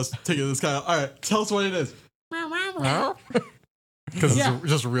picturing us taking this kind of. All right, tell us what it is. Meow, meow, meow. Because Yeah. it's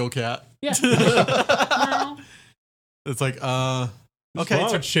just a real cat. Yeah. Meow. It's like, okay,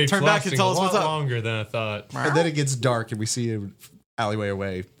 Wow, shape's turn back and lasting tell a us what's lot up. longer than I thought. And then it gets dark and we see an alleyway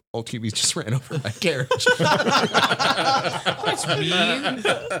away. Old Huey just ran over my carriage. That's mean.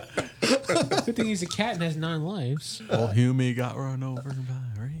 Good thing he's a cat and has 9 lives. Old Hume got run over by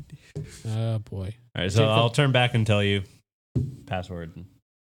a reindeer. Oh, boy. All right, so I'll turn back and tell you password.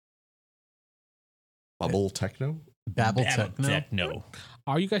 Bubble techno? Babble techno. No.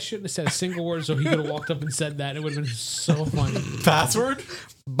 Oh, you guys shouldn't have said a single word so he could have walked up and said that. It would have been so funny. Password?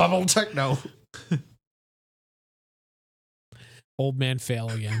 Bubble techno. Old man fail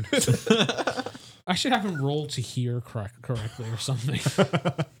again. I should have him roll to hear correctly or something.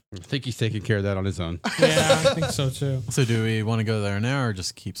 I think he's taking care of that on his own. Yeah, I think so too. So do we want to go there now or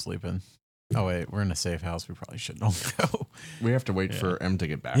just keep sleeping? Oh, wait, we're in a safe house. We probably shouldn't all go. We have to wait for M to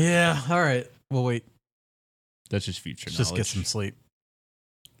get back. Yeah, all right. We'll wait. That's just future Let's knowledge. just get some sleep.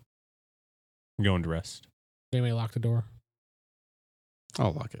 I'm going to rest. Anybody lock the door?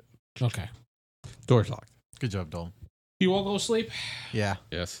 I'll lock it. Okay. Door's locked. Good job, Dolan. You all go to sleep? Yeah.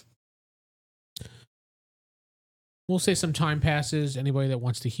 Yes. We'll say some time passes. Anybody that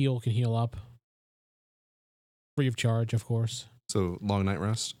wants to heal can heal up. Free of charge, of course. So long night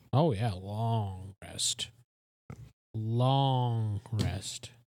rest. Oh, yeah. Long rest. Long rest.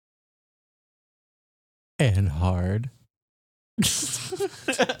 And hard.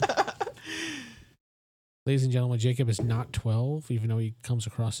 Ladies and gentlemen, Jacob is not 12, even though he comes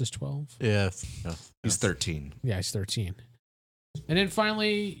across as 12. Yes. He's 13. Yeah, he's 13. And then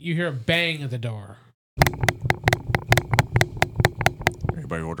finally, you hear a bang at the door.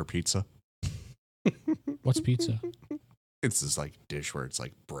 Everybody order pizza. What's pizza? It's this like dish where it's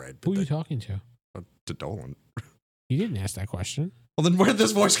like bread. Who but are you talking to? to Dolan. You didn't ask that question. Well, then where did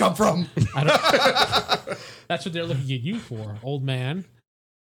this voice come from? I don't, that's what they're looking at you for, old man.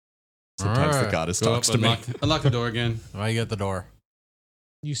 Sometimes the Alright. goddess Go talks up, to me. unlock the door again. Why you at the door?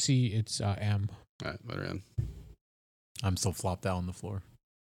 You see it's M. All right, let her in. I'm still flopped out on the floor.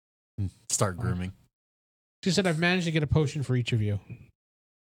 Start grooming. She said, I've managed to get a potion for each of you.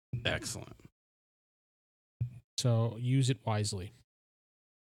 Excellent. So use it wisely.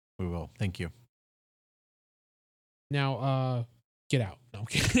 We will. Thank you. Now, get out. No, I'm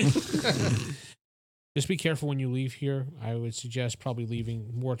kidding. Just be careful when you leave here. I would suggest probably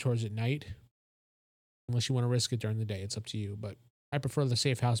leaving more towards at night. Unless you want to risk it during the day. It's up to you. But I prefer the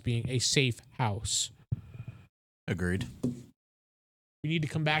safe house being a safe house. Agreed. If you need to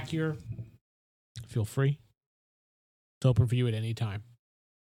come back here, feel free. It's open for you at any time.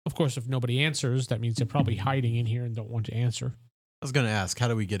 Of course, if nobody answers, that means they're probably hiding in here and don't want to answer. I was going to ask, how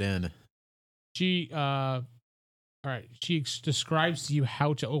do we get in? She, all right. She describes to you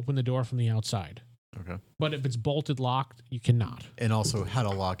how to open the door from the outside. Okay. But if it's bolted locked, you cannot. And also how to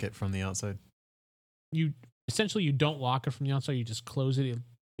lock it from the outside. You don't lock it from the outside. You just close it.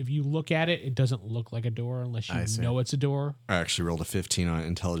 If you look at it, it doesn't look like a door unless you know it's a door. I actually rolled a 15 on an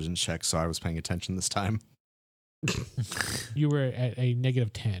intelligence check, so I was paying attention this time. You were at a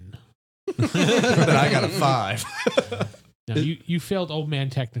 -10. But I got a 5. No, you failed old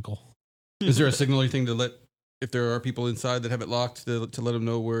man technical. Is there a signaling thing to let, if there are people inside that have it locked, to let them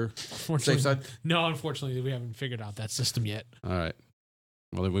know we're safe side? No, unfortunately, we haven't figured out that system yet. All right.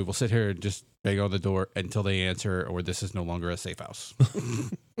 Well, then we will sit here and just bang on the door until they answer, or this is no longer a safe house.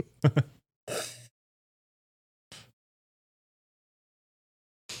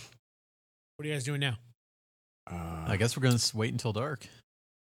 What are you guys doing now? I guess we're going to wait until dark.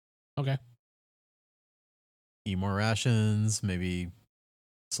 Okay. Eat more rations, maybe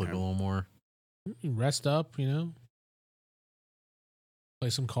sleep a little more. You rest up, play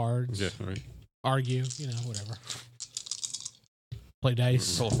some cards. Yeah, all right. Argue, whatever. Play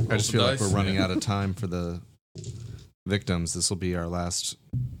dice. I just feel like we're running out of time for the victims. This will be our last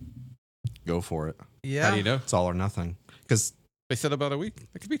go for it. Yeah. How do you know? It's all or nothing. Because they said about a week.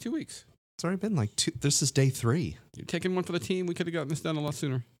 It could be 2 weeks. It's already been like 2. This is day 3. You're taking one for the team. We could have gotten this done a lot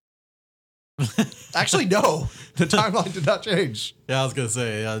sooner. Actually, no. The timeline did not change. Yeah, I was going to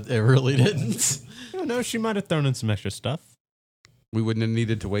say, it really didn't. No, she might have thrown in some extra stuff. We wouldn't have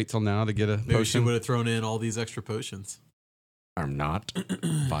needed to wait till now to get a Maybe she potion. would have thrown in all these extra potions. I'm not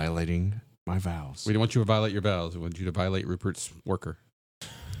violating my vows. We don't want you to violate your vows. We want you to violate Rupert's worker.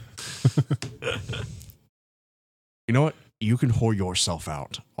 You know what? You can whore yourself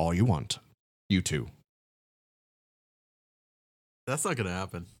out all you want. You two. That's not going to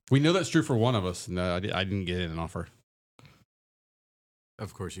happen. We know that's true for one of us. No, I didn't get an offer.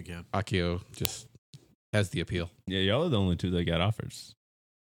 Of course you can. Akio just has the appeal. Yeah, y'all are the only two that got offers.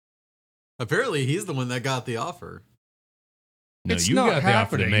 Apparently, he's the one that got the offer. No, It's you not got the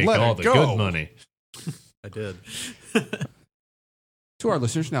offer to happening. make Let all it the go. good money. I did. To our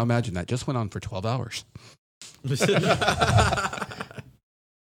listeners, now imagine that just went on for 12 hours.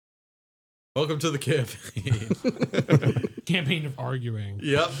 Welcome to the campaign. Campaign of arguing.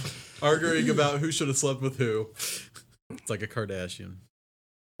 Yep. Arguing about who should have slept with who. It's like a Kardashian.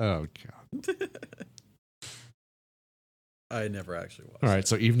 Oh, God. I never actually watched. All right,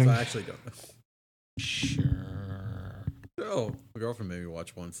 so evening. I actually don't know. Sure. Oh, my girlfriend made me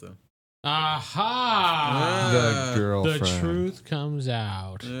watch once, though. Aha! The The girlfriend. truth comes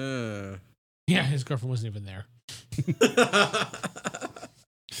out. Yeah. Yeah, his girlfriend wasn't even there.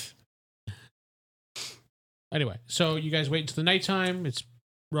 Anyway, so you guys wait until the nighttime. It's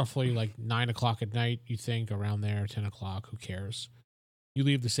roughly like 9 o'clock at night, you think, around there, 10 o'clock. Who cares? You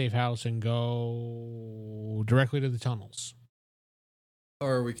leave the safe house and go directly to the tunnels.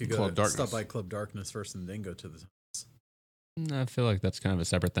 Or we could go Club Darkness. stop by Club Darkness first and then go to the. I feel like that's kind of a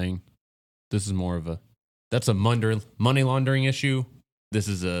separate thing. This is more of that's a money laundering issue. This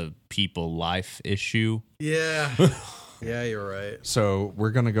is a people life issue. Yeah. Yeah, you're right. So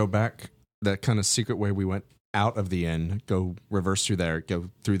we're going to go back that kind of secret way we went out of the inn, go reverse through there, go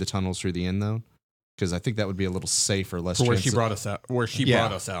through the tunnels through the inn, though. Because I think that would be a little safer, less For where chance she of- brought us out. Where she Yeah.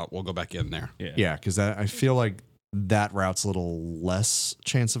 brought us out, we'll go back in there. Yeah, because I feel like that route's a little less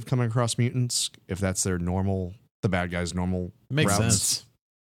chance of coming across mutants if that's their normal, the bad guys' normal Makes routes. sense.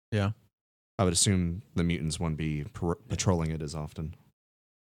 Yeah. I would assume the mutants wouldn't be patrolling it as often.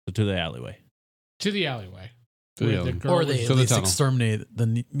 So to the alleyway. To the alleyway. To the Where alley. girl Or was- they at To the least tunnel. exterminate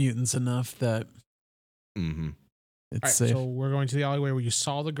the mutants enough that Mm-hmm. it's All right, safe. so we're going to the alleyway where you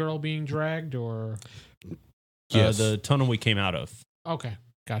saw the girl being dragged, or Yes. The tunnel we came out of. okay,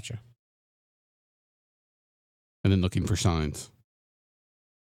 gotcha. And then looking for signs.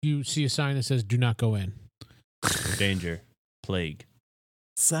 You see a sign that says "Do not go in." Danger. Plague.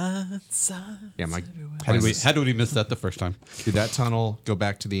 Signs Yeah, my everywhere. How did we miss that the first time? through that tunnel, go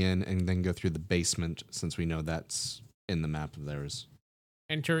back to the inn, and then go through the basement since we know that's in the map of theirs.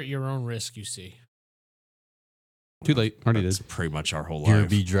 Enter at your own risk. You see. Too late. Already That's did. pretty much our whole Here life.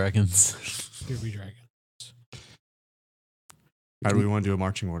 be dragons. Here be dragon. How do we want to do a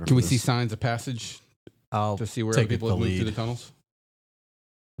marching order? Can for we this? see signs of passage I'll to see where take other people the have moved through lead. the tunnels?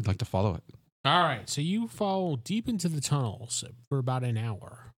 I'd like to follow it. All right, so you follow deep into the tunnels for about an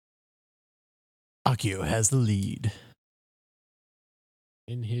hour Akio has the lead.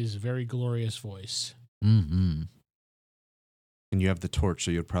 in his very glorious voice. Mm-hmm. And you have the torch,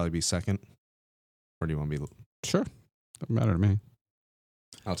 so you'd probably be second. Or do you want to be? Sure. Doesn't matter to me.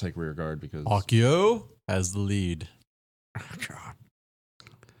 I'll take rear guard because. Akio has the lead. Oh, God.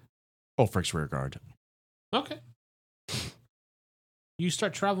 Ulfric's rear guard. Okay. You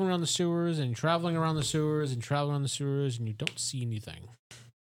start traveling around the sewers and traveling around the sewers and traveling around the sewers, and you don't see anything.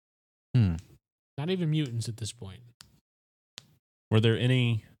 Not even mutants at this point. Were there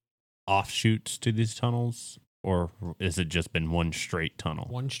any offshoots to these tunnels, or has it just been one straight tunnel?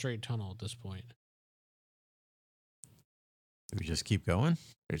 One straight tunnel at this point. Do we just keep going?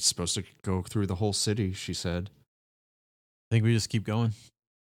 It's supposed to go through the whole city, she said. I think we just keep going.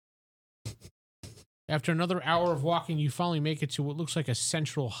 After another hour of walking, you finally make it to what looks like a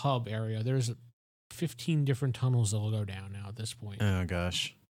central hub area. There's 15 different tunnels that will go down now at this point. Oh,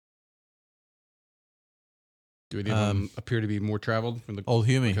 gosh. Do any of them appear to be more traveled from the Old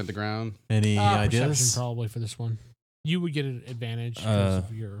Hume, at the ground? any Perception ideas? probably for this one. You would get an advantage because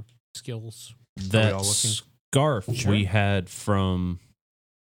of your skills. That all looking? scarf Sure. we had from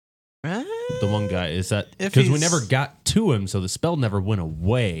the one guy, is that If because we he's- never got to him, so the spell never went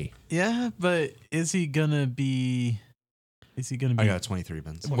away. Yeah, but is he gonna be? Is he gonna be I got 23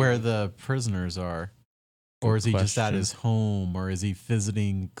 bins. where the prisoners are, or is he just at question. his home, or is he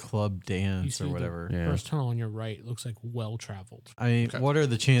visiting club dance see or the- whatever? Yeah. First tunnel on your right looks like well traveled. I mean, Okay. what are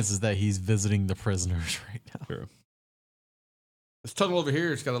the chances that he's visiting the prisoners right now? True. This tunnel over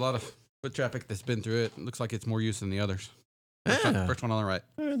here has got a lot of foot traffic that's been through it. It looks like it's more use than the others. Yeah. First one on the right.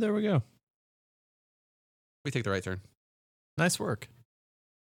 There we go. We take the right turn. Nice work.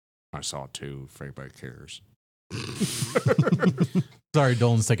 I saw 2, if anybody cares. Sorry,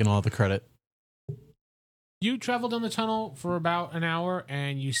 Dolan's taking all the credit. You travel down the tunnel for about an hour,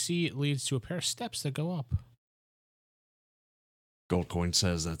 and you see it leads to a pair of steps that go up. Gold coin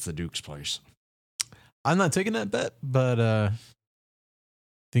says that's the Duke's place. I'm not taking that bet, but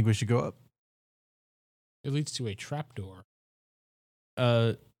think we should go up. It leads to a trapdoor.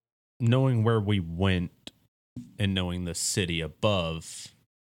 Knowing where we went and knowing the city above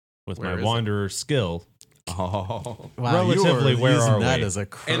with Where my is it? wanderer skill, Oh. Relatively, you were where using are that we? as a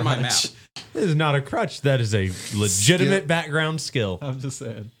crutch. And my map. this is not a crutch. That is a legitimate background skill. I'm just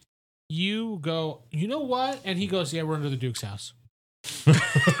saying. You go, you know what? And he goes, yeah, we're under the Duke's house.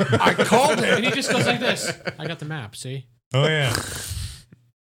 I called And it. he just goes like this. I got the map, see? Oh yeah.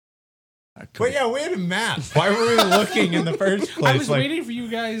 But yeah, we had a map. Why were we looking in the first place? I was waiting for you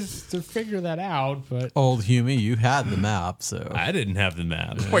guys to figure that out, but Old Hume, you had the map, so I didn't have the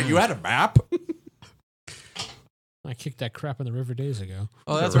map. Wait, you had a map? I kicked that crap in the river days ago.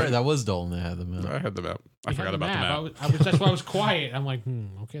 oh, that's right. That was Dolan that had the map. I had the map. I You had forgot about the map. I was, that's why I was quiet. I'm like,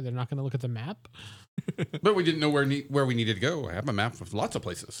 okay, they're not going to look at the map. But we didn't know where we needed to go. I have a map with lots of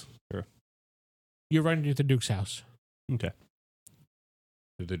places. You're running to the Duke's house. Okay.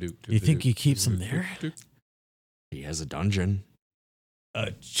 To the Duke. You think he keeps them there? He has a dungeon.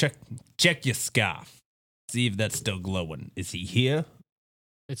 Check your scarf. See if that's still glowing. Is he here?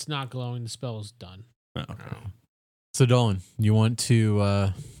 It's not glowing. The spell is done. Oh, okay. So, Dolan, you want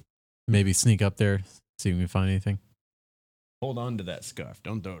to maybe sneak up there, see if we can find anything? Hold on to that scarf.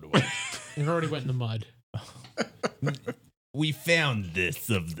 Don't throw it away. It already went in the mud. We found this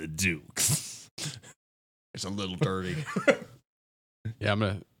of the Dukes. It's a little dirty. Yeah, I'm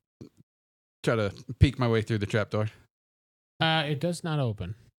gonna try to peek my way through the trapdoor. It does not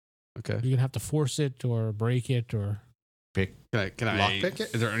open. Okay. You're going to have to force it or break it or... Can I Lockpick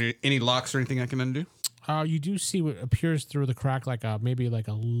it? Is there any locks or anything I can undo? You do see what appears through the crack like maybe like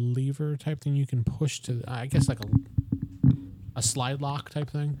a lever type thing you can push to, I guess like a slide lock type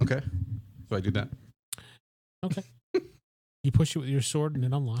thing. Okay. So I do that. Okay. You push it with your sword and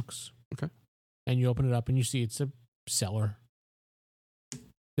it unlocks. Okay. And you open it up and you see it's a cellar.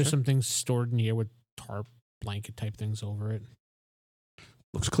 There's some things stored in here with tarp blanket type things over it.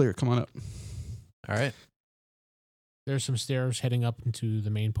 Looks clear. Come on up. All right. There's some stairs heading up into the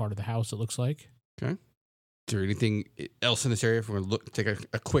main part of the house, it looks like. Is there anything else in this area if we take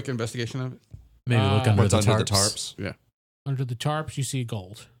a quick investigation of it? Maybe look under What's the under tarps. the tarps? Under the tarps, you see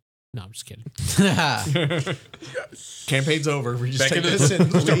gold. No, I'm just kidding. Campaign's over. We just Back take into this and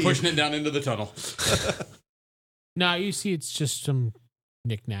start leave. pushing it down into the tunnel. No, you see it's just some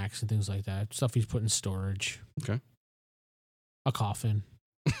knickknacks and things like that. Stuff he's put in storage. Okay. A coffin.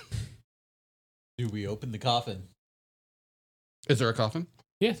 Do we open the coffin? Is there a coffin?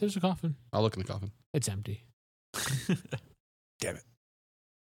 Yeah, there's a coffin. I'll look in the coffin. It's empty. Damn it.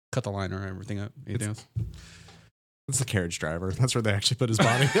 Cut the line or everything up. Anything else? It's the carriage driver. That's where they actually put his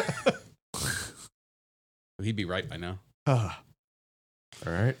body. He'd be right by now. All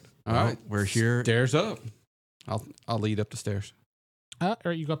right. All right. We're here. Stairs up. I'll lead up the stairs. All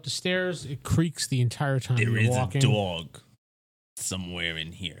right, you go up the stairs. It creaks the entire time There you're is walking. a dog somewhere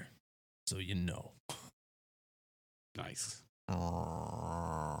in here. So you know. Nice.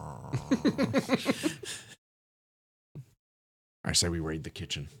 I say we raid the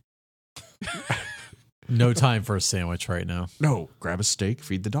kitchen. No time for a sandwich right now. No, grab a steak,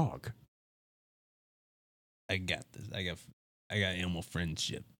 feed the dog. I got this. I got animal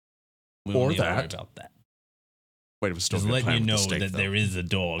friendship. We Or don't need to worry that. about that. Wait, it was still Just good letting plan you with the know steak, that though. there is a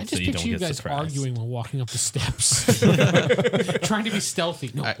dog, I so just you don't picture you get guys surprised. arguing while walking up the steps, trying to be stealthy.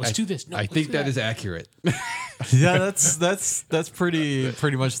 No, let's do this. No, I let's think do that is accurate. Yeah, that's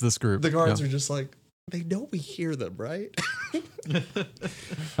pretty much this group. The guards Yeah. are just like, they know we hear them, right?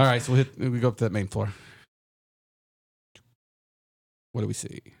 All right, so we go up to that main floor. What do we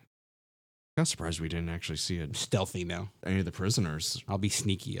see? I'm surprised we didn't actually see it. Stealthy now. Any of the prisoners. I'll be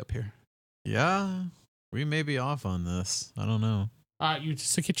sneaky up here. Yeah, we may be off on this. I don't know.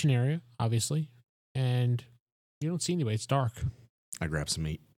 It's the kitchen area, obviously, and you don't see anybody. It's dark. I grab some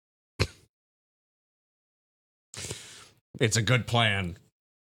meat. It's a good plan.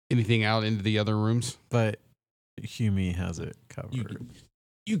 Anything out into the other rooms? But Humi has it covered.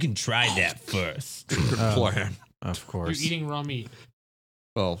 You can try that first. Good plan. Of course. You're eating raw meat.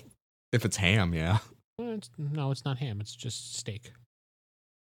 Well, if it's ham, yeah. No, it's not ham. It's just steak.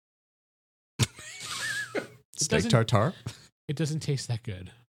 Steak doesn't- tartare. It doesn't taste that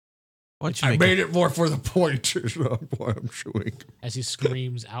good. Why don't you I make made it more for the point. Why I'm chewing. As he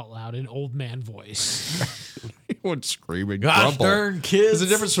screams out loud in old man voice. He went screaming. Gosh Grumble. darn kids. There's a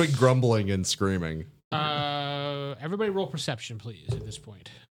difference between grumbling and screaming. Everybody roll perception, please, at this point.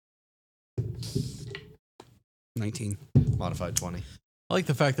 19. Modified 20. I like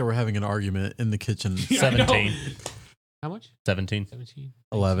the fact that we're having an argument in the kitchen. Yeah, I know. 17. How much? 17. 17.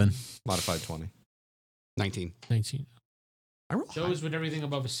 11. Modified 20. 19. 19. I roll high. Those with everything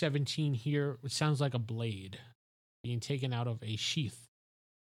above a 17 here, it sounds like a blade being taken out of a sheath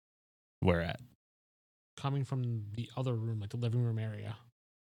Where at? coming from the other room, like the living room area.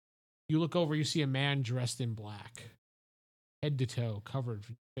 You look over, you see a man dressed in black, head to toe, covered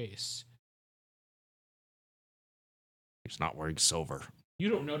face. He's not wearing silver. You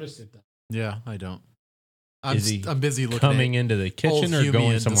don't notice it, though. Yeah, I don't. Is he I'm busy looking Coming at into the kitchen old or going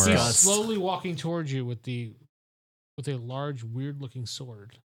Humi somewhere in He's else? disgust. slowly walking towards you with a large, weird-looking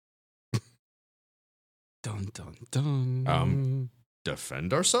sword. Dun, dun, dun.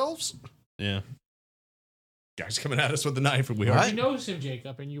 Defend ourselves? Yeah. Guy's coming at us with a knife and we What? are. You notice him,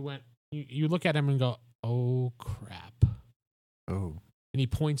 Jacob, and you look at him and go, "Oh crap!" Oh. And he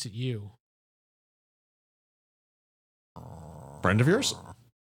points at you. Friend of yours?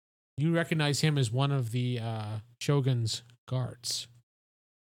 You recognize him as one of the Shogun's guards.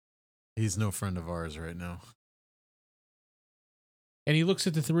 He's no friend of ours right now. And he looks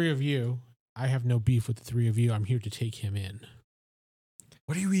at the three of you. I have no beef with the three of you. I'm here to take him in.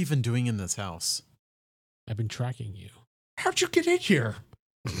 What are you even doing in this house? I've been tracking you. How'd you get in here?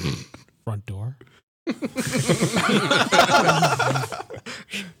 Front door.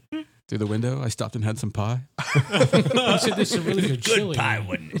 Through the window, I stopped and had some pie. You said there's some really good chili. Good pie,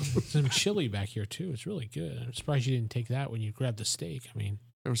 wouldn't it? Some chili back here, too. It's really good. I'm surprised you didn't take that when you grabbed the steak. I mean,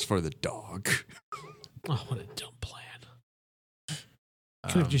 It was for the dog. oh, what a dumb plan.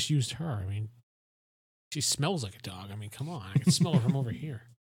 Could have Um, just used her. I mean, she smells like a dog. I mean, come on. I can smell her from over here.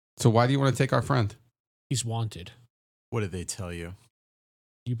 So why do you want to take our friend? He's wanted. What did they tell you?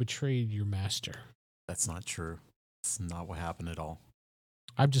 You betrayed your master. That's not true. It's not what happened at all.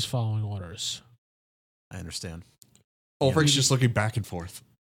 I'm just following orders. I understand. Ulrich's just looking back and forth.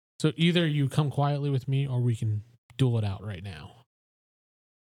 So either you come quietly with me or we can duel it out right now. I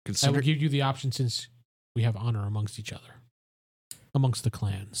will Consider give you the option since we have honor amongst each other, amongst the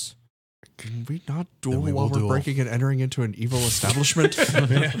clans. Can we not duel we while will we're duel. breaking and entering into an evil establishment? I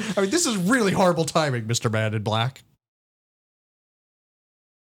mean, this is really horrible timing, Mr. Man in Black.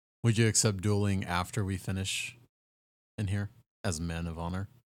 Would you accept dueling after we finish in here as men of honor?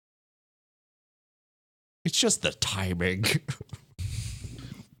 It's just the timing.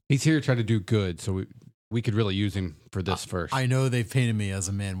 He's here to try to do good, so we could really use him for this first. I know they've painted me as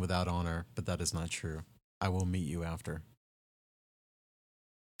a man without honor, but that is not true. I will meet you after.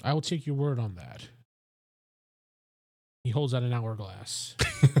 I will take your word on that. He holds out an hourglass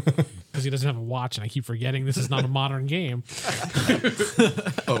because he doesn't have a watch, and I keep forgetting this is not a modern game.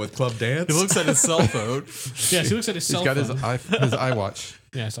 Oh, with Club Dance? He looks at his cell phone. Yes, he looks at his He's cell got phone. his iWatch.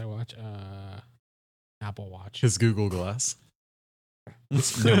 Yes, I watch. Apple Watch. His Google Glass.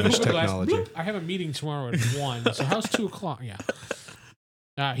 It's Google newish Glass. technology. Bloop. I have a meeting tomorrow at 1. So how's 2:00?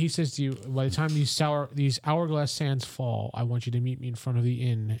 Yeah. He says to you, by the time these hourglass sands fall, I want you to meet me in front of the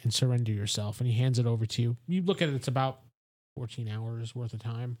inn and surrender yourself. And he hands it over to you. You look at it, it's about 14 hours worth of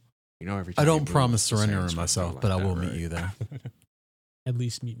time. You know, every I time don't you move, promise the surrendering sands myself, like but I that, will right? meet you there. At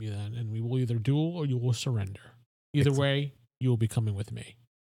least meet me then, and we will either duel or you will surrender. Either way, you will be coming with me.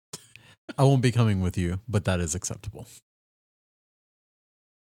 I won't be coming with you, but that is acceptable.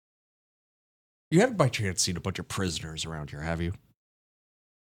 You haven't by chance seen a bunch of prisoners around here, have you?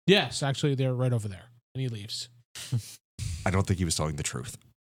 Yes, actually, they're right over there. And he leaves. I don't think he was telling the truth.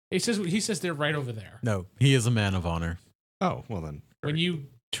 He says they're right over there. No, he is a man of honor. Oh, well then. When you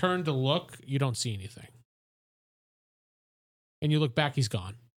turn to look, you don't see anything. And you look back, he's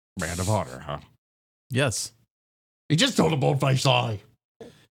gone. Man of honor, huh? Yes. He just told a bold-faced lie.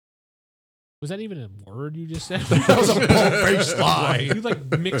 Was that even a word you just said? That was a bold-faced lie. You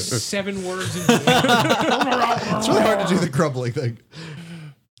like mixed 7 words into one. It's really hard to do the grumbling thing.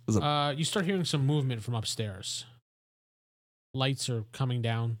 You start hearing some movement from upstairs. Lights are coming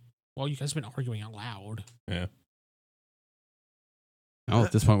down. Well, you guys have been arguing out loud. Yeah. Oh,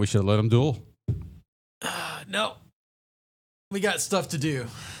 at this point, we should have let him duel. No. We got stuff to do.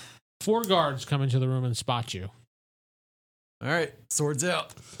 4 guards come into the room and spot you. All right, swords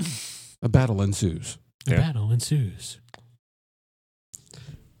out. A battle ensues. The battle ensues.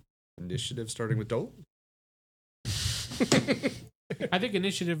 Initiative starting with Dole? I think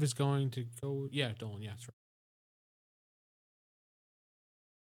initiative is going to go. Yeah, Dolan. Yeah, that's right.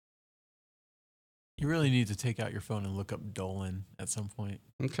 You really need to take out your phone and look up Dolan at some point.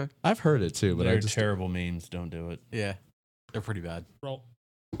 Okay. I've heard it too, but They're I just terrible memes. Don't do it. Yeah, they're pretty bad. Roll.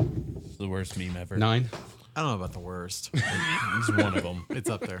 It's the worst meme ever. 9. I don't know about the worst. He's one of them.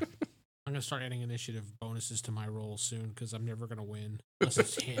 It's up there. I'm gonna start adding initiative bonuses to my roll soon because I'm never gonna win unless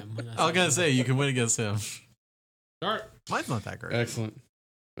it's him. and that's I was gonna not- say you can win against him. Start. Mine's not that great. Excellent.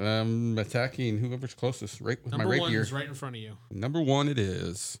 Attacking whoever's closest, right with Number my 1 rapier. is right in front of you. Number 1 it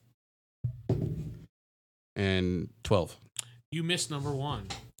is. And 12. You missed number 1.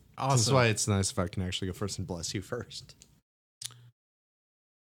 Awesome. This is why it's nice if I can actually go first and bless you first.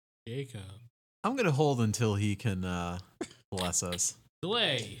 Jacob. I'm gonna hold until he can bless us.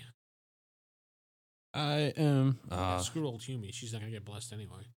 Delay. I am. Screw old Humie. She's not gonna get blessed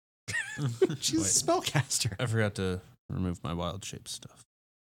anyway. She's a spellcaster. I forgot to remove my wild shape stuff.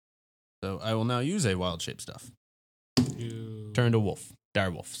 So I will now use a wild shape stuff. You Turn to wolf.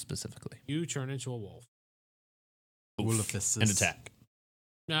 Dire wolf specifically. You turn into a wolf. Wolfists. And attack.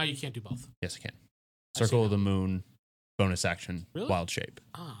 No, you can't do both. Yes, I can. I see Circle of now. the moon. Bonus action. Really? Wild shape.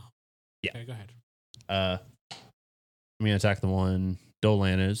 Oh. Yeah. Okay, go ahead. I'm gonna attack the one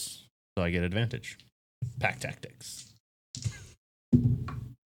Dolan is, so I get advantage. Pack tactics.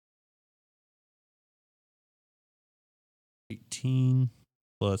 18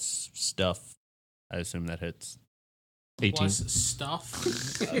 plus stuff. I assume that hits. 18. Plus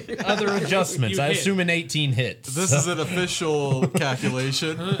stuff. Other adjustments. You I hit. assume an 18 hits. This is an official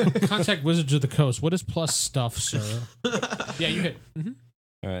calculation. Contact Wizards of the Coast. What is plus stuff, sir? Yeah, you hit. Mm-hmm.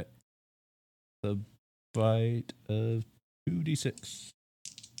 All right. The bite of 2d6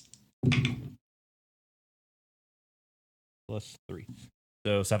 plus 3.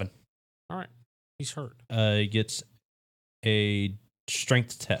 So 7. All right. He's hurt. He gets a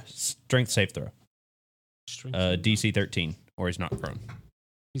strength save throw. Strength. DC 13, or he's not prone.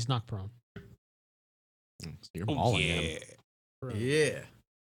 He's knocked prone. So you're mauling him. Prone. Yeah.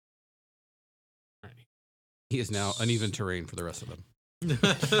 All right. He is now uneven terrain for the rest of them.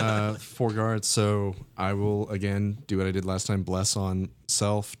 4 guards, so I will again do what I did last time. Bless on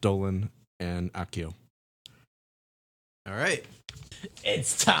Self, Dolan, and Akio. All right.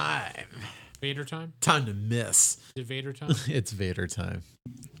 It's time. Vader time? Time to miss. Is it Vader time? It's Vader time.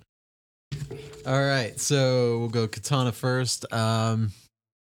 All right, so we'll go Katana first. 1,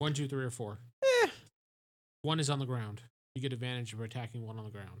 2, 3, or 4. 1 is on the ground. You get advantage for attacking 1 on the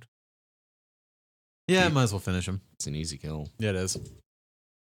ground. Yeah, might as well finish him. It's an easy kill. Yeah, it is.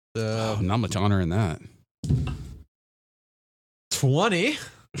 Oh, So not much honor in that. 20.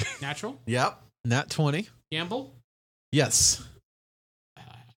 Natural? Yep, nat 20. Gamble? Yes.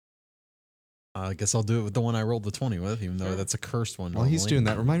 I guess I'll do it with the one I rolled the 20 with, even though Sure. that's a cursed one. While he's normally. doing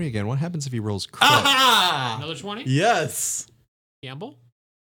that, remind me again, what happens if he rolls crit? Ah! Another 20? Yes. Gamble?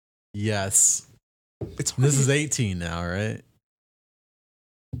 Yes. It's This is 18 now, right?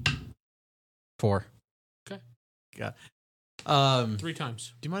 4. Okay. Got. 3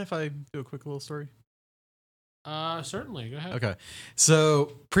 times. Do you mind if I do a quick little story? Certainly. Go ahead. Okay.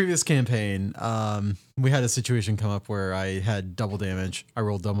 So previous campaign, we had a situation come up where I had double damage. I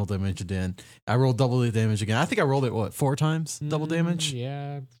rolled double damage again. I rolled double the damage again. I think I rolled it 4 times double damage.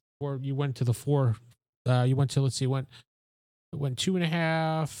 Yeah. Or you went to the 4. You went to, let's see, It went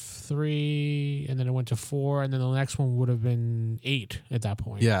 2.5, 3, and then it went to 4, and then the next one would have been 8 at that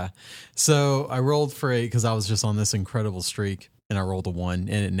point. Yeah. So I rolled for 8 because I was just on this incredible streak, and I rolled a 1, and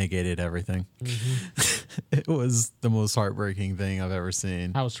it negated everything. It was the most heartbreaking thing I've ever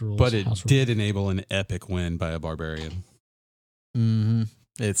seen. House rules. But it House did enable an epic win by a barbarian. Mm-hmm.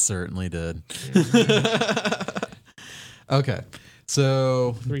 It certainly did. Okay.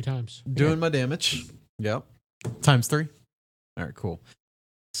 So 3 times. doing my damage. Yep. Times 3. All right, cool.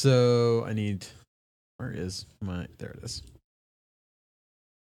 So I need, where is my, there it is.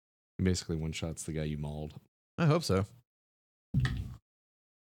 Basically, one shot's the guy you mauled. I hope so.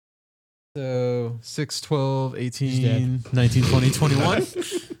 So 6, 12, 18, 19, 20, 21.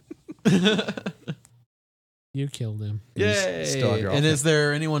 You killed him. Yay. Still have your And offense. is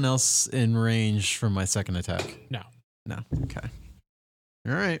there anyone else in range from my second attack? No. No. Okay.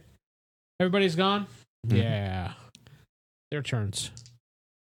 All right. Everybody's gone? Mhm. Yeah. Their turns.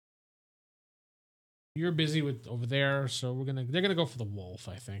 You're busy with over there, so they're gonna go for the wolf,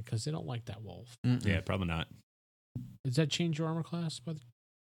 I think, because they don't like that wolf. Mm-mm. Yeah, probably not. Does that change your armor class? By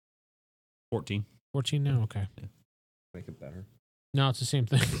 14. 14 now? Okay. Make it better. No, it's the same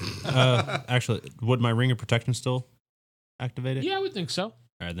thing. Actually, would my ring of protection still activate it? Yeah, I would think so. All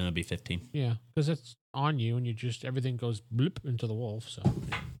right, then it'll be 15. Yeah, because it's on you, and everything goes bloop into the wolf. So,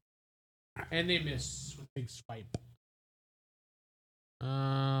 and they miss with big swipe.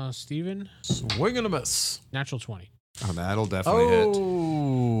 Steven, Swing and a miss. natural 20, Oh, that'll definitely hit.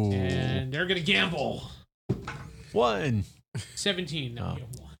 Oh. and they're gonna gamble. 1. 17. No, Oh. you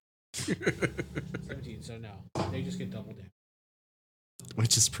have 1. 17. So no, they just get double damage.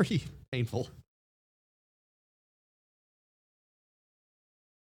 Which is pretty painful.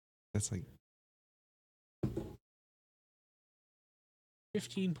 That's like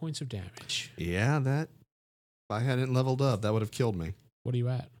 15 points of damage. yeah, that if I hadn't leveled up, that would have killed me. What are you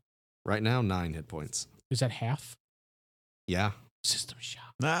at? Right now, 9 hit points. Is that half? Yeah, System shock.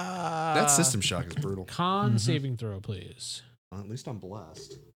 Ah. that system shock is brutal. Con Mhm. saving throw, please. At least I'm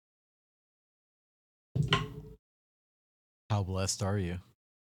blessed. How blessed are you?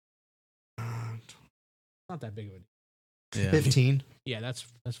 Not that big of a. Yeah. 15. Yeah, that's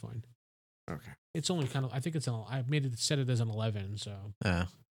fine. Okay. It's only kind of. I think it's an. I made it set it as an 11, so Yeah.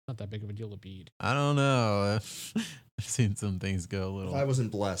 not that big of a deal to beat. I don't know. I've seen some things go a If little. I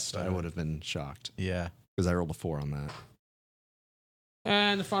wasn't blessed, I would have been shocked Yeah. because I rolled a 4 on that.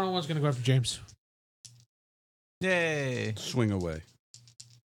 And the final one's gonna go after James. Yay. Swing away.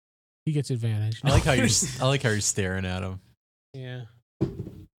 He gets advantage. I like how you're. I like how you're staring at him. Yeah.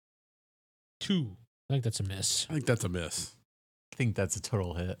 2. I think that's a miss. I think that's a miss. I think that's a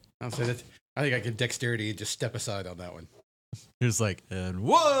total hit. I'll say that. I think I can dexterity and just step aside on that one. You're just like, and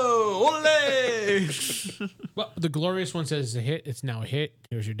whoa, ole! Well, the glorious one says a hit. It's now a hit.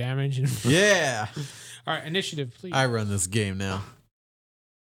 Here's your damage. Yeah. All right, initiative, please. I run this game now.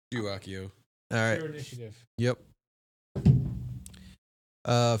 You, Akio. All right. Your initiative. Yep.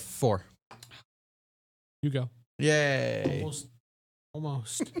 4. You go. Yay.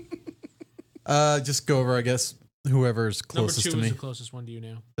 Almost. Just go over, I guess, whoever's Number closest 2 to is me. the closest one to you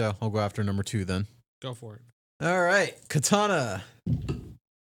now. So I'll go after number 2 then. Go for it. All right, Katana. So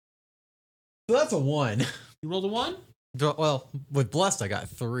that's a 1. You rolled a 1? Well, with blessed, I got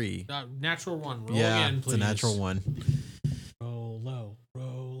 3. Natural 1. Roll Yeah, again, please. it's a natural 1. Roll low.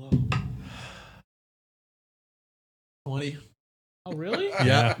 Roll low. 20. Oh, really?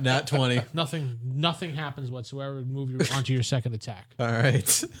 Yeah, nat 20. Nothing happens whatsoever. Move you onto your second attack. All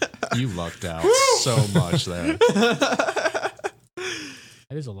right. You lucked out so much there. That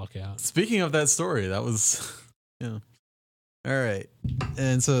is a lookout. Speaking of that story, that was, yeah. All right.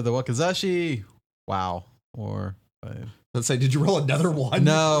 And so the Wakizashi, wow. 4, 5. Let's say, did you roll another 1?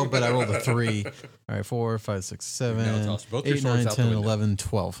 No, but I rolled a 3. All right, 4, 5, 6, Now 7, toss both your 8, swords 9, out the 10, window. 11,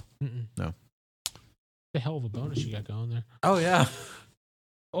 12. Mm-mm. No. The hell of a bonus you got going there. Oh, yeah.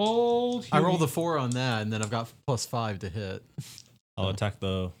 Old. I rolled Huey. a 4 on that, and then I've got +5 to hit. I'll attack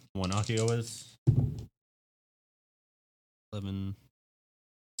the one Akio is. 11,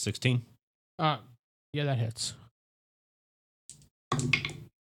 16. Yeah, that hits.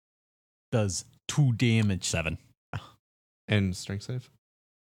 Does 2 damage. 7. And strength save?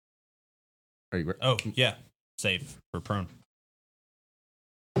 Are you? Oh, yeah. Save for prone.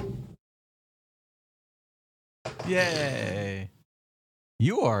 Yay.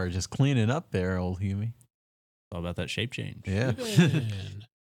 You are just cleaning up there, old Huey. All about that shape change. Yeah. Steven.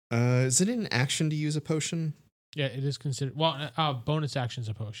 Is it an action to use a potion? Yeah, it is considered. Well, bonus action's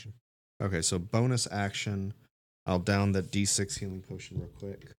a potion. Okay, so bonus action. I'll down that D6 healing potion real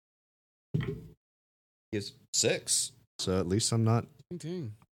quick. Is 6. So at least I'm not.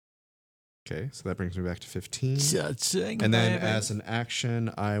 Ding. Okay, so that brings me back to 15. And And then as an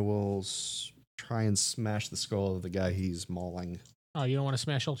action, I will try and smash the skull of the guy he's mauling. Oh, you don't want to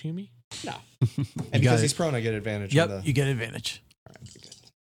smash old Hume? No. And because he's prone, I get advantage. Yep, on the... you get advantage. All right,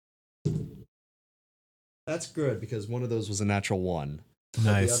 good. That's good because one of those was a natural 1.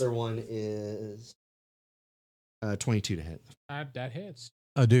 Nice. The other one is 22 to hit. That hits.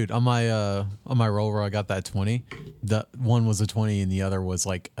 Oh, dude, on my roll where I got that 20, the one was a 20 and the other was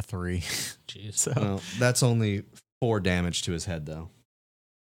like a 3. Jeez. So Well, that's only 4 damage to his head, though.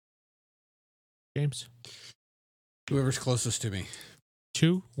 James, Whoever's closest to me.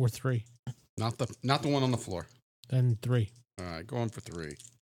 2 or 3? Not the one on the floor. Then 3. All right, going for 3.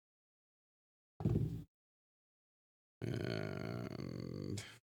 And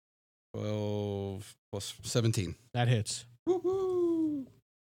 12 plus 17. That hits. Woohoo!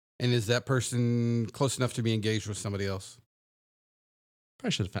 And is that person close enough to be engaged with somebody else?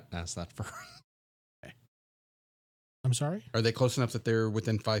 Probably should have asked that first. I'm sorry? Are they close enough that they're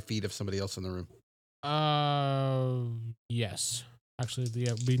within 5 feet of somebody else in the room? Yes. Actually,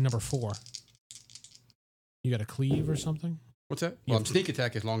 it would be number 4. You got a cleave or something? What's that? Well, I'm sneak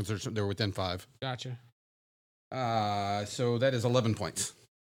attack as long as they're within 5. Gotcha. So that is 11 points.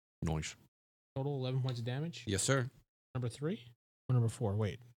 Noise. Total 11 points of damage. Yes, sir. Number 3 or number 4?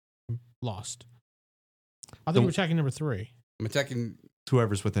 Wait, I'm lost. I think we're attacking number 3. I'm attacking.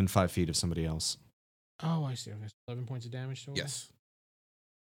 Whoever's within 5 feet of somebody else. Oh, I see. Okay, 11 points of damage total. Yes.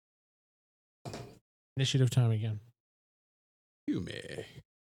 Initiative time again. You may.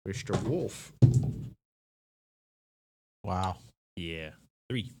 Mr. Wolf. wow. Yeah.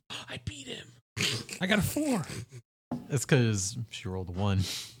 3. I beat him. I got a 4. It's because she rolled a 1.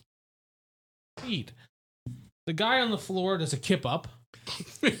 Beat. The guy on the floor does a kip up.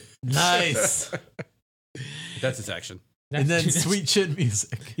 Nice. That's his action. And then sweet chin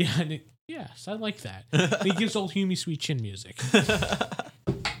music. Yeah, yes, I like that. He gives old Hume sweet chin music.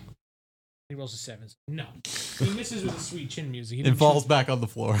 He rolls a 7. No. He misses with the sweet chin music. He And didn't falls back on the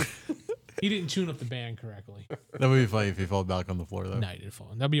floor. He didn't tune up the band correctly. That would be funny if he fell back on the floor, though. No, he didn't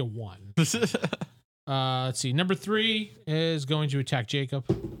fall. That'd be a 1. Let's see. Number 3 is going to attack Jacob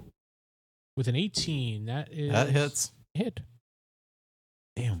with an 18. That hits. Hit.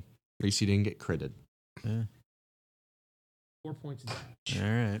 Damn. At least you didn't get critted. Yeah. 4 points of damage. All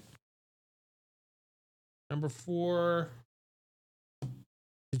right. Number 4.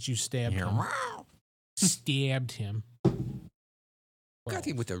 Did you stab him? Stabbed him. Got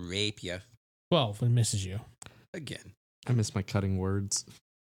him with a rapier. 12 and misses you. Again. I miss my cutting words.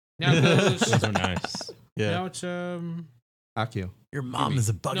 Now goes. Those are nice. Yeah. Now it's Akio. Your mom is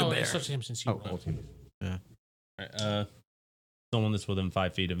a no, bugbear. it's such him since you rolled. ultimate. Yeah. Alright, someone that's within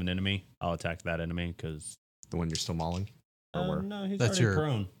 5 feet of an enemy, I'll attack that enemy because. The one you're still mauling? Or where? No, he's That's already your-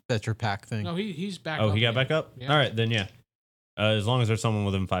 prone. That's your pack thing. No, he's back. Oh, up he got again. back up? Yeah. All right, then yeah. As long as there's someone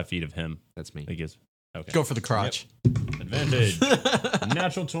within 5 feet of him, That's me. it gives. Okay. Go for the crotch. Advantage.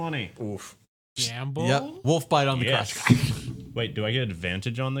 Natural 20. Oof. Gamble. Yep. Wolf bite on the Yes. crotch. Wait, do I get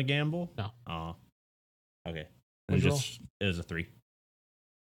advantage on the gamble? No. Oh. Okay. What'd And you just it is a 3.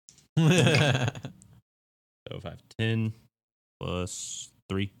 So 5, 10 plus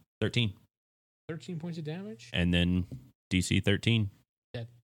 3, 13. 13 points of damage. And then DC 13.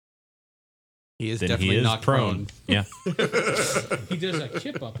 He is Then definitely he is not prone. Yeah. He does a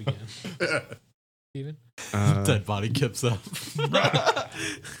kip up again. Steven? Dead body kips up.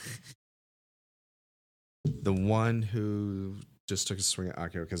 The one who just took a swing at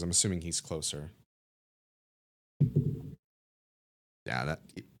Akio, because I'm assuming he's closer. Yeah, that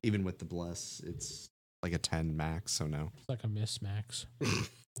even with the bless, it's like a 10 max, so no. It's like a miss, Max.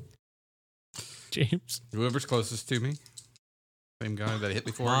 James? Whoever's closest to me. Same guy that hit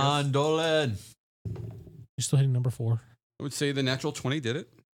before. I guess. On, Dolan. You're still hitting number 4. I would say the natural 20 did it.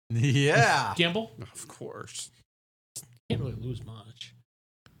 Yeah. Gamble? Of course. Can't really lose much.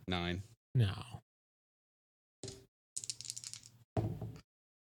 9. No.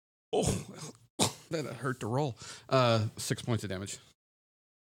 Oh, that hurt to roll. 6 points of damage.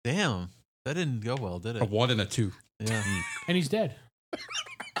 Damn. That didn't go well, did A it? 1 and a 2. Yeah. And he's dead.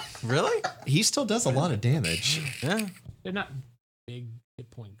 Really? He still does a lot of damage. Yeah. They're not big hit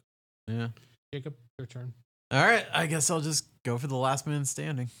point. Yeah. Jacob, your turn. All right. I guess I'll just go for the last man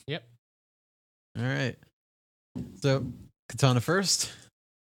standing. Yep. All right. So, Katana first.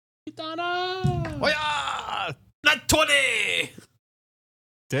 Kitana! Oh, yeah! Not 20!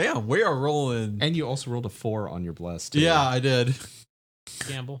 Damn, we are rolling. And you also rolled a 4 on your bless, too. Yeah, I did.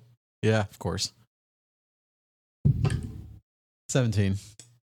 Gamble. Yeah, of course. 17.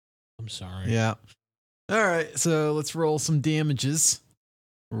 I'm sorry. Yeah. All right, so let's roll some damages.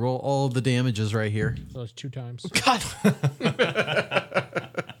 Roll all the damages right here. So it's 2 times. God.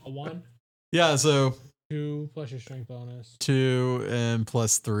 A 1, Yeah, so 2 plus your strength bonus. 2 and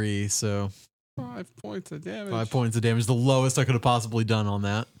plus 3, so 5 points of damage. 5 points of damage. The lowest I could have possibly done on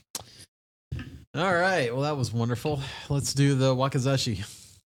that. All right, well, that was wonderful. Let's do the Wakizashi.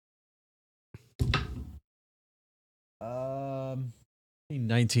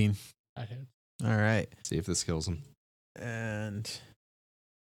 19. That hit. All right. See if this kills him. And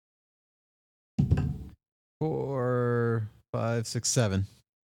 4, 5, 6, 7.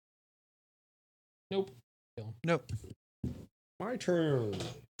 Nope. Nope. My turn.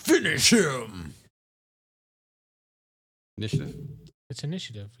 Finish him. Initiative. It's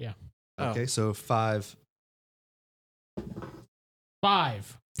initiative. Yeah. Okay, so 5.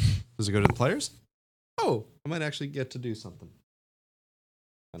 5. Does it go to the players? Oh, I might actually get to do something.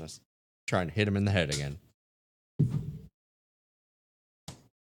 I'm gonna try and hit him in the head again.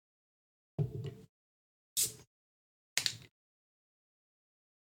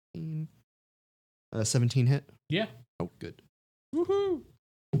 Mm. 17 hit? Yeah. Oh, good. Woohoo!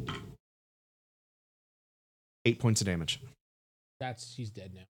 8 points of damage. He's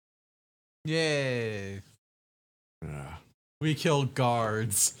dead now. Yay. Ah. We killed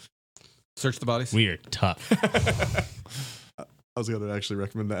guards. Search the bodies. We are tough. I was going to actually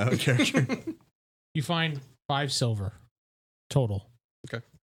recommend that out of character. You find 5 silver total. Okay.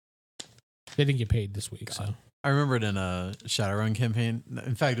 They didn't get paid this week, so. I remember it in a Shadowrun campaign.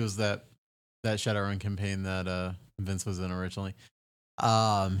 In fact, it was that Shadowrun campaign that Vince was in originally.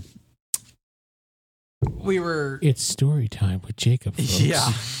 We were... It's story time with Jacob, folks.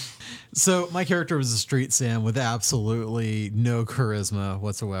 Yeah. So my character was a street Sam with absolutely no charisma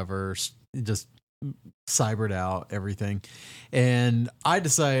whatsoever. Just cybered out everything. And I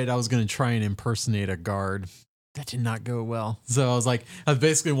decided I was going to try and impersonate a guard. That did not go well. So I was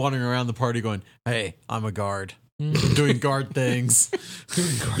basically wandering around the party going, hey, I'm a guard. Doing guard things.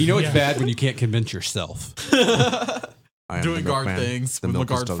 You know it's bad when you can't convince yourself. I am Doing the guard milkman. things The with my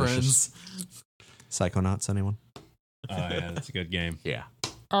milk is guard delicious. friends. Psychonauts, anyone? Oh, yeah, that's a good game. Yeah.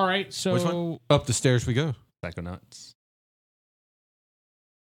 All right, so Which one? Up the stairs we go. Psychonauts.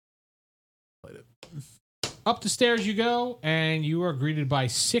 up the stairs you go, and you are greeted by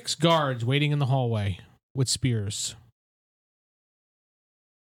 6 guards waiting in the hallway with spears.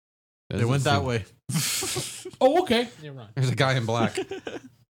 They went that way. Oh, okay. Never mind. There's a guy in black.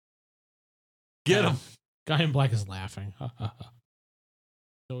 Get him. Guy in black is laughing.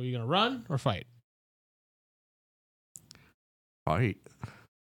 So are you going to run or fight? Fight.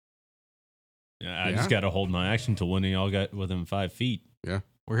 Yeah, I just got to hold my action till when y'all got within 5 feet.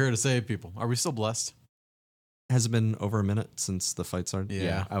 We're here to save people. Are we still blessed? Has it been over a minute since the fight started?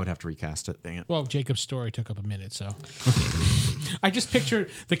 Yeah. I would have to recast it. Dang it. Well, Jacob's story took up a minute, so. I just pictured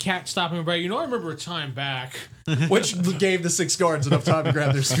the cat stopping and right. I remember a time back. Which gave the 6 guards enough time to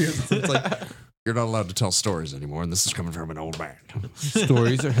grab their spears. It's like, you're not allowed to tell stories anymore, and this is coming from an old man.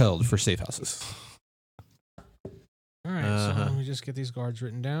 Stories are held for safe houses. All right, so let me just get these guards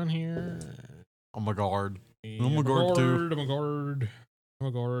written down here. I'm a guard. I'm a guard, too. I'm a guard. I'm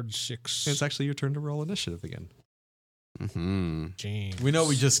a guard 6. It's actually your turn to roll initiative again. Mm-hmm. James. We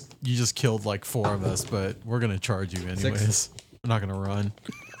know you just killed like 4 of us, but we're gonna charge you anyways. We're not gonna run.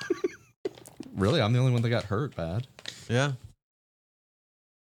 Really? I'm the only one that got hurt bad. Yeah.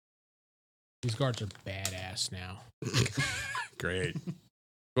 These guards are badass now. Great.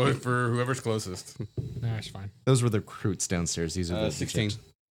 Go for whoever's closest. That's fine. Those were the recruits downstairs. These are the 16.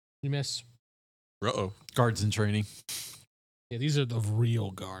 You miss. Uh-oh. Guards in training. Yeah, these are the real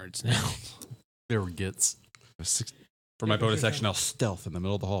guards now. They were gits. For my bonus action, I'll stealth in the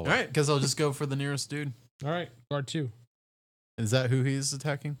middle of the hallway. All right, because I'll just go for the nearest dude. All right, guard 2. Is that who he's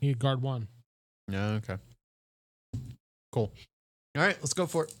attacking? You guard 1. Yeah, okay. Cool. All right, let's go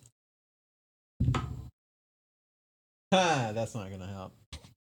for it. That's not gonna help.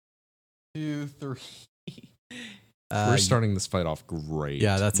 2, 3. We're starting this fight off great.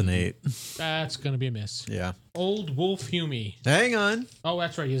 Yeah, that's an 8. That's gonna be a miss. Yeah. Old Wolf Hume. Hang on. Oh,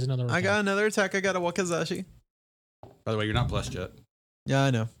 that's right. He has another. I got another attack. I got a Wakizashi. By the way, you're not blessed yet. Yeah,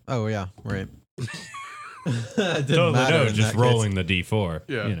 I know. Oh, yeah, right. Totally no, just rolling the D4.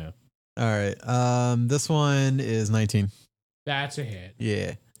 Yeah. You know. All right. This one is 19. That's a hit.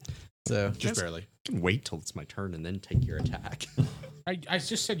 Yeah. So Just barely. You can wait till it's my turn and then take your attack. I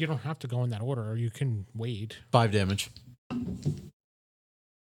just said you don't have to go in that order, or you can wait. 5 damage.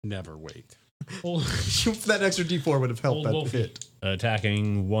 Never wait. Old, That extra D4 would have helped Old that Wolfie. hit.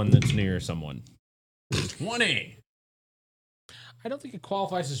 Attacking one that's near someone. 20. I don't think it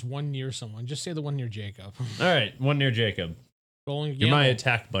qualifies as one near someone. Just say the one near Jacob. All right, one near Jacob. Rolling. You're my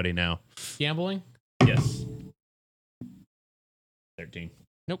attack buddy now. Gambling. Yes. 13.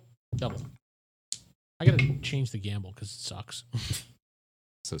 Double. I gotta change the gamble because it sucks.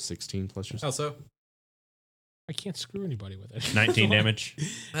 So 16 plus your. How so? I can't screw anybody with it. 19 damage.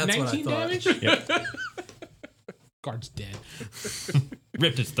 That's 19 what I thought. damage. Yep. Guard's dead.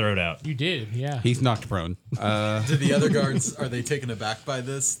 Ripped its throat out. You did, yeah. He's knocked prone. Do the other guards, are they taken aback by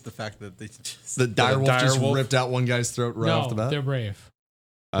this? The fact that they just... The direwolf just direwolf? ripped out one guy's throat right off the bat. They're brave.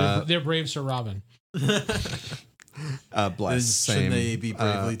 They're brave, Sir Robin. Bless. Shouldn't Same. they be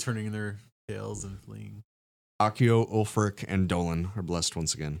bravely turning their tails and fleeing? Akio, Ulfric, and Dolan are blessed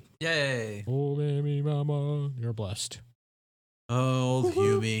once again. Yay. Oh, baby mama, you're blessed. Old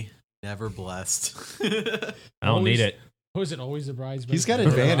Hume. Never blessed. I don't Always- need it. Who is it? Always the bridesmaid. He's got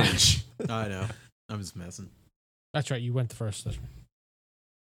advantage. I know. I'm just messing. That's right. You went first. That's right.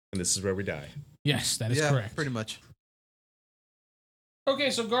 And this is where we die. Yes, that is correct. Pretty much. Okay,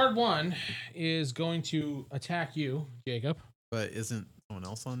 so guard 1 is going to attack you, Jacob. But isn't someone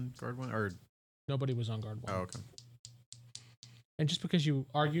else on guard 1? Or Nobody was on guard 1. oh, okay. And just because you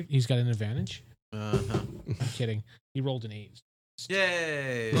argued, he's got an advantage. Uh-huh. I'm kidding. He rolled an 8.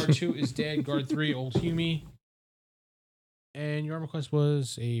 Yay. Guard 2 is dead. Guard 3, old Hume. And your armor class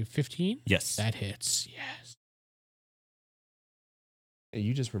was a 15? Yes. That hits. Yes.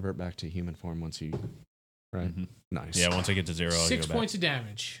 You just revert back to human form once you. Right? Mhm. Nice. Yeah, once I get to 0, I'll 6 go back. points of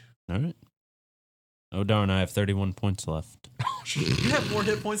damage. All right. Oh, darn. I have 31 points left. You have more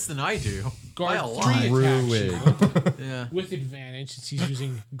hit points than I do. By a Guard lot. 3 attacks you Yeah. with advantage since he's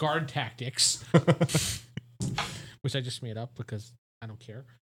using guard tactics, which I just made up because I don't care.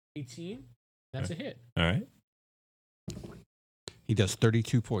 18. That's a hit. All right. He does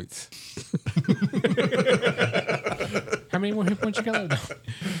 32 points. How many more hit points you got left?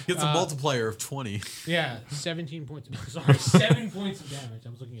 Gets a multiplier of 20. Yeah, 17 points. Sorry, 7 points of damage. I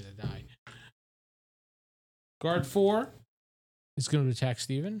was looking at the die. Guard 4 is going to attack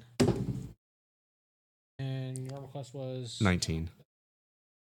Steven. And your armor class was 19.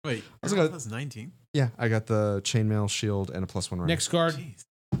 Wait, was that gonna- was 19? Yeah, I got the chainmail shield and a +1 rank. next guard, Jeez.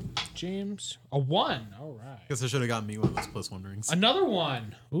 James. A 1. All right. Guess I should have gotten me one of those +1 rings. Another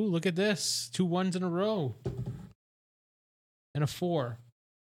 1. Ooh, look at this. 2 1s in a row. And a 4.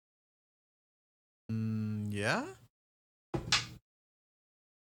 Yeah?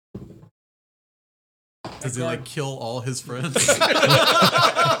 Does he like kill all his friends?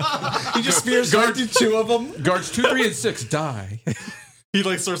 He just spears right through 2 of them. Guards 2, 3, and 6 die. He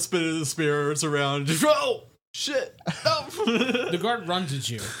like starts spinning the spears around. Just, oh shit! The guard runs at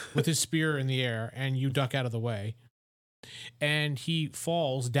you with his spear in the air, and you duck out of the way. And he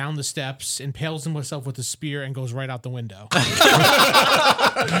falls down the steps, impales himself with the spear, and goes right out the window.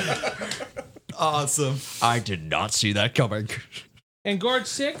 Awesome. I did not see that coming. And guard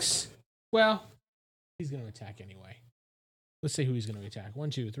 6, well, he's going to attack anyway. Let's say who he's going to attack. 1,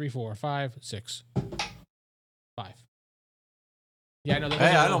 2, 3, 4, 5, 6. 5. Yeah, I know.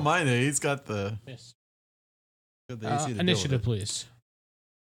 Hey, I don't mind it. He's got the, Miss. got the AC to deal with Initiative, it. please.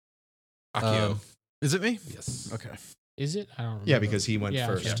 Akio. Is it me? Yes. Okay. Is it? I don't remember. Yeah, because he went Yeah,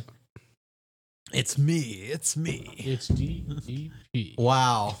 first. yeah. It's me. It's me. It's DDP.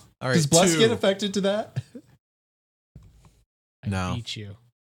 Wow. All right. Does Bless 2. get affected to that? I No. beat you.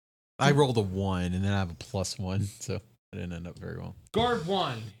 I rolled a 1 and then I have a +1, so I didn't end up very well. Guard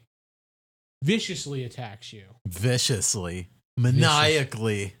 1 viciously attacks you. Viciously,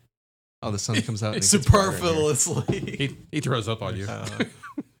 maniacally, Oh, the sun comes out. And it gets brighter in here. superfluously. He throws up on you.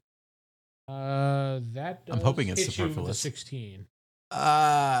 That I'm does hoping it's hit you with a superfluous. 16.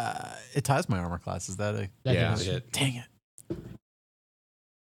 It ties my armor class. Is that a? That Yeah. does. Hit. Dang it!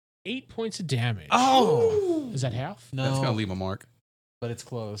 8 points of damage. Oh Is that half? no! That's going to leave a mark. but it's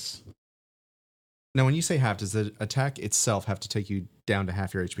close. Now, when you say half, does the attack itself have to take you down to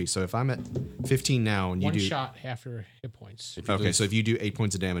half your HP? So if I'm at 15 now and you One do shot after hit points. okay, so if you do 8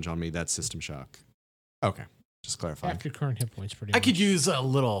 points of damage on me, that's system shock. Okay, just clarifying. After current hit points, pretty I much. could use a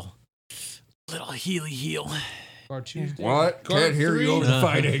little heal. Guard 2's dead. What? Guard Can't hear 3. you over the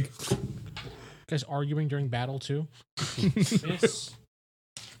fighting. Guys arguing during battle, too. Miss.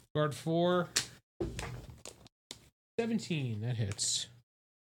 Guard 4. 17. That hits.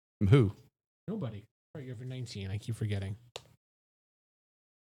 Who? Nobody. Right, you're for 19. I keep forgetting.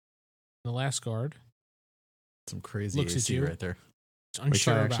 The last guard Some crazy Looks at AC you. right there. is Wait till I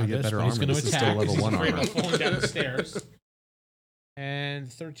unsure about actually get this, better but he's armor. going to This is still attack. level He's 1 afraid armor. of falling down the stairs.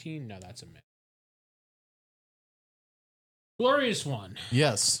 And 13. No, that's a miss. Glorious one.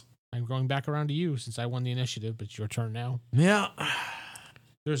 Yes. I'm going back around to you since I won the initiative, but it's your turn now. Yeah.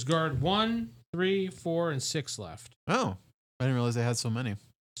 There's guard 1, 3, 4, and 6 left. Oh, I didn't realize they had so many.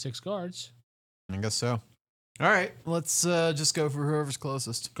 6 guards. I guess so. All right, let's just go for whoever's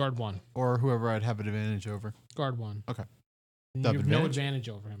closest, Guard 1. or whoever I'd have an advantage over. Guard 1. Okay. You Have have no advantage? advantage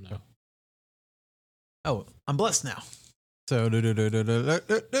over him, though. Oh, I'm blessed now. So,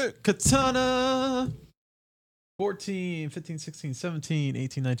 katana. 14, 15, 16, 17,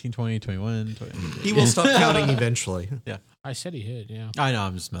 18, 19, 20, 21, 20. He will stop counting eventually. I said he hit, yeah. I know,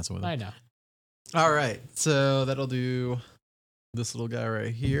 I'm just messing with him. I know. All right, so that'll do this little guy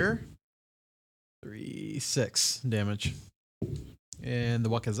right here. 6 damage. And the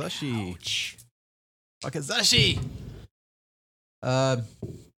Wakazashi. Wakazashi!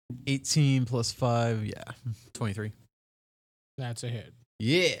 18 plus 5, yeah, 23. That's a hit.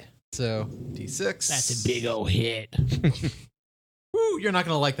 Yeah. So, D6. That's a big old hit. Woo, you're not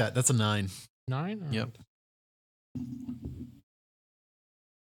going to like that. That's a 9. 9? All Yep. right.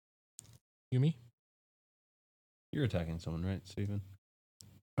 Yumi? You're attacking someone, right, Stephen?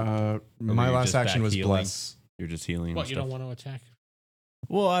 My were you last just action back was healing? bless. You're just healing. What, and you stuff. don't want to attack?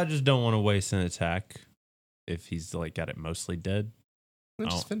 Well, I just don't want to waste an attack if he's like got it mostly dead. I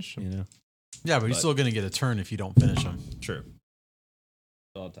just Oh, finished him. You know. Yeah, but you're But- still going to get a turn if you don't finish him. True.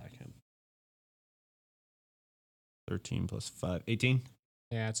 I'll attack him. 13 plus 5, 18.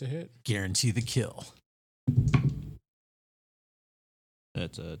 Yeah, it's a hit. Guarantee the kill.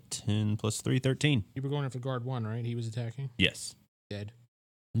 That's a 10 plus 3, 13. You were going after guard 1, right? He was attacking. Yes. Dead.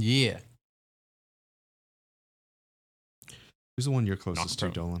 Yeah. Who's the one you're closest to,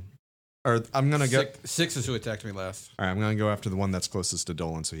 Knock prone. Dolan? Or I'm gonna go. 6 is who attacked me last. All right, I'm gonna go after the one that's closest to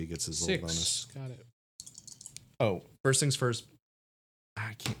Dolan, so he gets his little 6. bonus. Got it. Oh, first things first.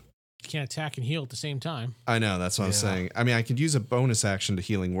 I can't. You can't attack and heal at the same time. I know that's what I'm Yeah. saying. I mean, I could use a bonus action to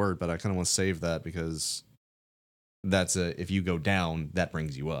healing word, but I kind of want to save that because that's if you go down, that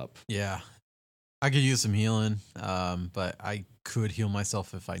brings you up. Yeah. I could use some healing, but I could heal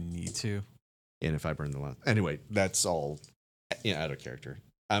myself if I need to. And if I burn the last, anyway, that's all out of character.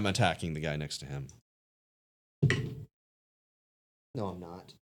 I'm attacking the guy next to him. No, I'm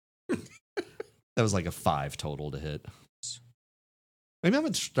not. That was like a 5 total to hit. Maybe have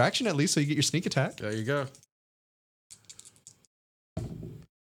a distraction at least so you get your sneak attack. There you go.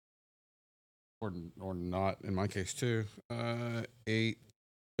 Or not in my case too. 8,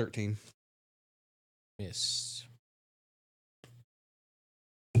 13. Miss.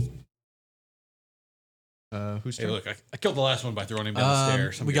 Who's Hey, turn? look, I killed the last one by throwing him down the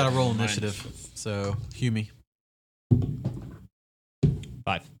stairs. We got to roll Mine. initiative. So, Humi.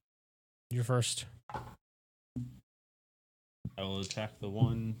 5. You're first. I will attack the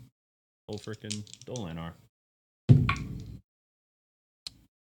one whole freaking Dolanar.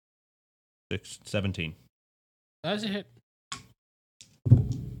 17. That's a hit.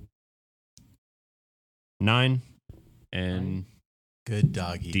 9 and Good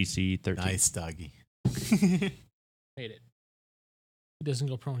doggy. DC 13. Nice doggy. Made it. He doesn't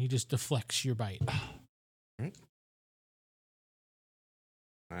go prone. He just deflects your bite. I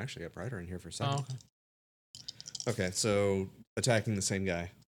actually got brighter in here for a Oh, second. okay. Okay, so attacking the same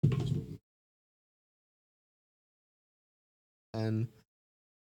guy. And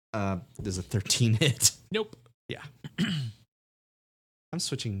does a 13 hit? Nope. Yeah. I'm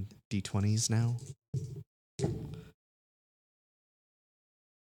switching D20s now.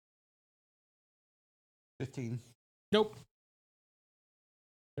 Nope.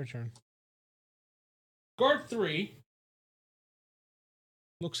 Their turn. Guard 3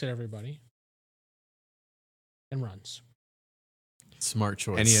 looks at everybody and runs. Smart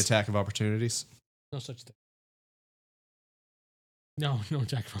choice. Any attack of opportunities? No such thing. No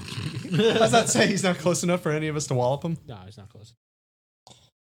attack from opportunity. Does that say he's not close enough for any of us to wallop him? No, he's not close.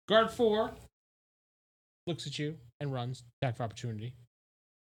 Guard 4 looks at you and runs. Attack for opportunity.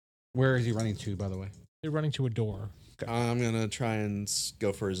 Where is he running to, by the way? They're running to a door. I'm going to try and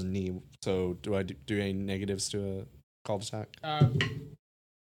go for his knee. So do I do any negatives to a called attack?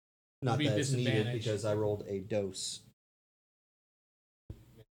 Not be that it's needed disadvantage. because I rolled a dose.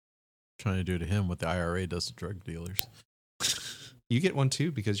 Trying to do to him what the IRA does to drug dealers. You get one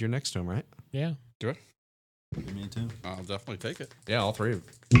too because you're next to him, right? Yeah. Me too. I'll definitely take it. Yeah, all three of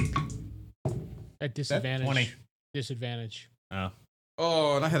At disadvantage. 20. Disadvantage. Oh.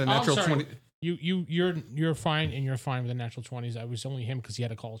 Oh, and I had a I'm natural sorry. 20. You're fine, and you're fine with the natural 20s. I was only him because he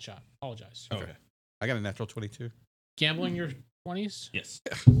had a call shot. Apologize. Okay. I got a natural 22. Gambling your 20s? Yes.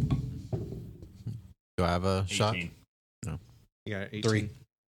 Do I have a shot? 18. You got 18. 3.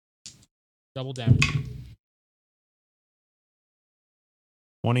 Double damage.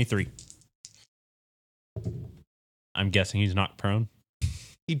 23. I'm guessing he's knocked prone.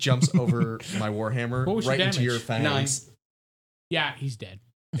 He jumps over my warhammer What was your right into your damage? fangs. 9. Yeah, he's dead.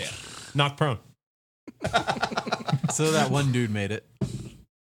 Knocked prone. So that one dude made it.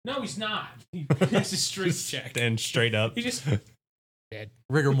 No, he's not. He has a strength check. And straight up. He just dead.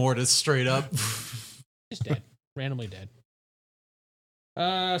 Rigor mortis straight up. Just dead. Randomly dead.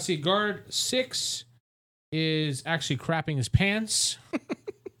 See, guard 6 is actually crapping his pants,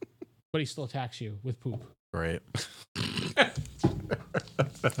 but he still attacks you with poop. Great.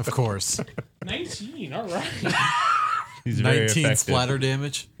 Of course. 19. All right. He's very 19 effective. splatter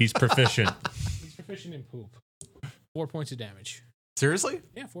damage. He's proficient. He's proficient in poop. 4 points of damage. Seriously?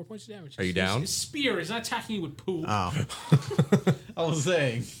 Yeah, 4 points of damage. Are you down? His spear is not attacking you with poop. Oh. I was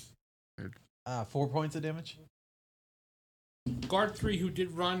saying. 4 points of damage? Guard 3, who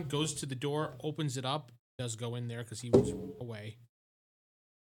did run, goes to the door, opens it up, does go in there because he was away.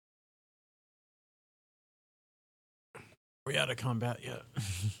 Are we out of combat yet?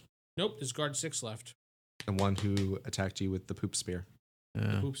 Nope, there's guard 6 left. The one who attacked you with the poop spear.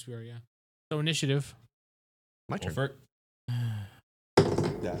 Yeah. Poop spear, yeah. So initiative. My turn. Over.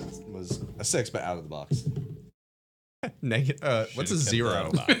 That was a 6, but out of the box. What's a Should've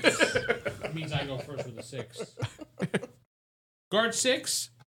 0? kept that. That means I go first with a 6. Guard 6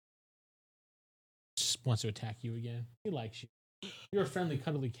 just wants to attack you again. He likes you. You're a friendly,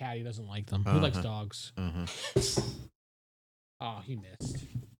 cuddly cat. He doesn't like them. He likes dogs. Oh, he missed.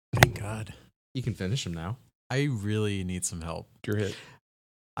 Thank God. You can finish him now. I really need some help. Your hit.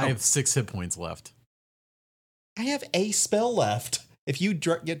 I have 6 hit points left. I have a spell left. If you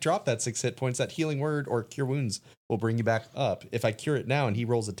get dropped that 6 hit points, that healing word or cure wounds will bring you back up. If I cure it now and he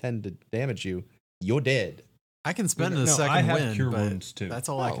rolls a 10 to damage you, you're dead. I can spend No, a second I have win, cure but wounds too. that's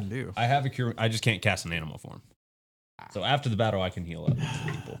all I can do. I have a cure. I just can't cast an animal form. So after the battle, I can heal up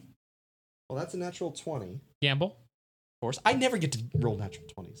people. Well, that's a natural 20. Of Gamble. course. I never get to roll natural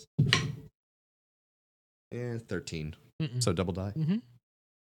 20s. And 13. Mm-mm. So double die.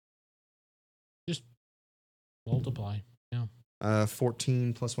 Just multiply. Yeah.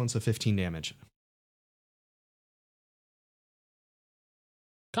 14 plus 1, so 15 damage.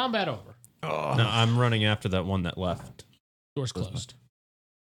 Combat over. Oh. No, I'm running after that one that left. Door's closed.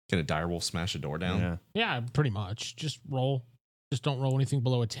 Can a direwolf smash a door down? Yeah. Yeah, pretty much. Just roll. Just don't roll anything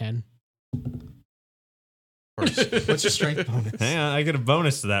below a 10. What's your strength bonus? Hang on, I get a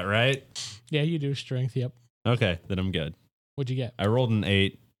bonus to that, right? Yeah, you do. Strength. Yep. Okay, then I'm good. What'd you get? I rolled an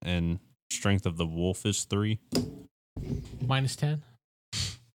 8, and strength of the wolf is 3. Minus 10.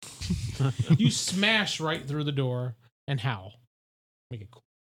 You smash right through the door and howl. Make it cool.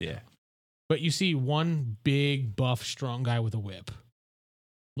 Yeah. But you see one big, buff, strong guy with a whip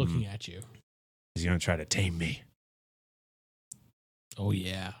looking at you. He's gonna try to tame me. Oh,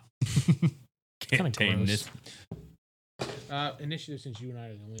 yeah. Can't Kinda tame gross. this. Initiative, since you and I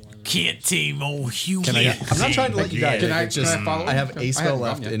are the only one. Can't tame old human. I'm not trying to let you die. Can I It's just, follow? I have a spell haven't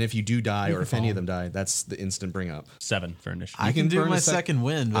left, gone yet. and if you do die, You or can if any of follow. them die, that's the instant bring up. 7 for initiative. I can do burn my a sec- second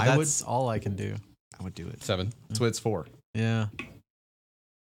win, but I would- that's all I can do. I would do it. 7. So it's 4. Yeah.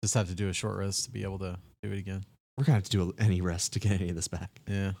 Just have to do a short rest to be able to do it again. We're gonna have to do any rest to get any of this back.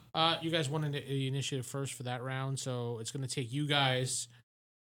 Yeah. You guys wanted the initiative first for that round, so it's going to take you guys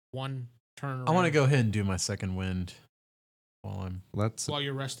one turn around. I want to go ahead and do my second wind while I'm. Let's. While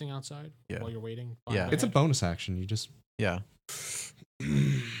you're resting outside? Yeah. While you're waiting? Yeah. Go It's a ahead. bonus action. You just. Yeah. But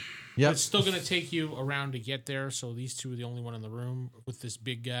Yep. it's still going to take you a round to get there, so these two are the only one in the room with this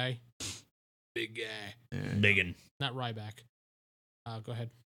big guy. Big guy. Yeah. Biggin. Not Ryback. Go ahead.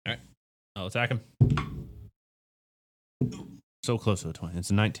 I'll attack him. So close to the 20. It's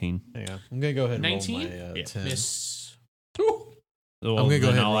a 19. Yeah. I'm gonna go ahead and 19? roll my Yeah. 10. Miss. Well, I'm gonna go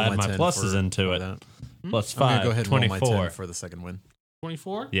then ahead and I'll roll add my my 10 pluses for- into for it. that. Plus I'm gonna 5, go ahead and roll my 24. 10 for the second win.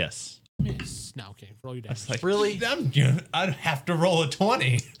 24? Yes. Miss. No, okay. Roll your damage. Really? I'd have to roll a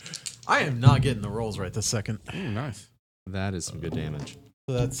 20. I am not getting the rolls right this second. Nice. That is some good damage.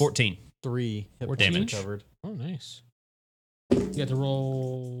 So that's 14. 3 hit 14? points covered. Oh, nice. You got to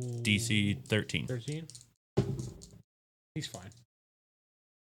roll... DC 13. 13? He's fine.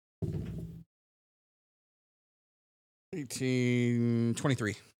 18,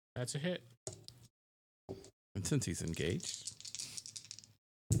 23. That's a hit. And since he's engaged,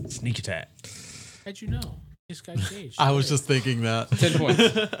 Sneak attack. How'd you know? This guy's age. I was just thinking that. 10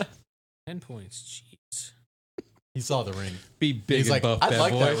 points. 10 points. Jeez. He saw the ring. Be big He's and like, buff, I'd bad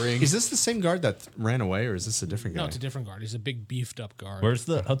like boy. that ring. Is this the same guard that ran away, or is this a different guy? No, it's a different guard. He's a big, beefed up guard. Where's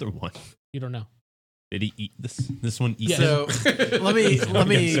the other one? You don't know. Did he eat this? This one eat So let me so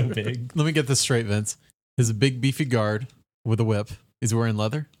big. let me get this straight, Vince. He's a big beefy guard with a whip, Is he wearing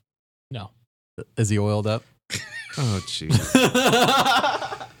leather? No. Is he oiled up? Oh, jeez.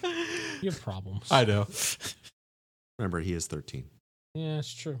 You have problems. I know. Remember, he is 13. Yeah,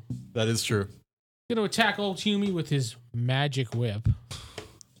 it's true. That is true. Going to attack old Humie with his magic whip.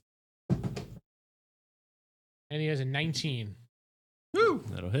 And he has a 19. Woo!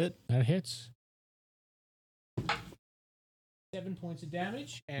 That'll hit. That hits. 7 points of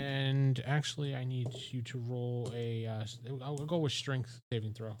damage. And actually, I need you to roll a... I'll go with strength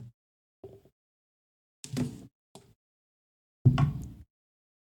saving throw.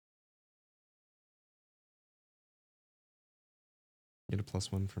 Get a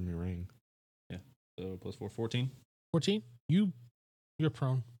 +1 from your ring. So +4, 14. 14? You're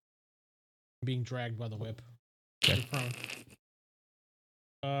prone. Being dragged by the whip. Okay. You're prone.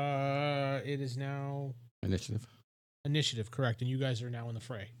 It is now initiative, correct. And you guys are now in the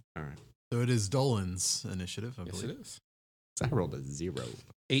fray. All right. So it is Dolan's initiative, I Yes, believe. it is. So I rolled a 0.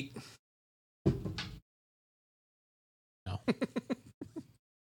 8. No.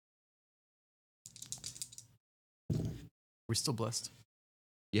 We're still blessed.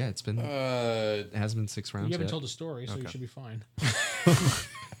 Yeah, it's been. It has been 6 rounds. You haven't yet. told the story, so you Okay. should be fine.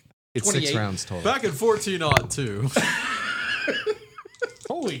 It's 6 28. rounds total. Back in 1402.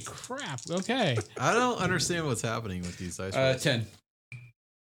 Holy crap. Okay. I don't understand what's happening with these dice rolls. 10.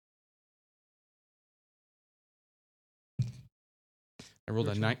 I rolled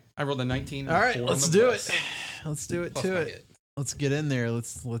a 19. All right, and a 4 on let's the do plus. it. Let's do it Plus to my it. hit. Let's get in there.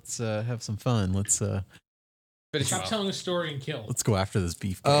 Let's have some fun. Let's Finish him Stop off. telling a story and kill. go after this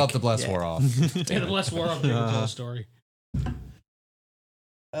beef. Oh, if the bless wore off. Yeah, the less war of tell a story.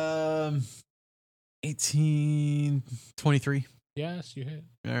 18, 23. Yes, you hit.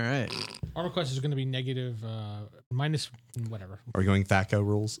 All right. Armor class is going to be negative, minus whatever. Are we going THACO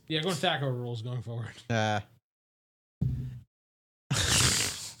rules? Yeah, going Thaco rules going forward. Oh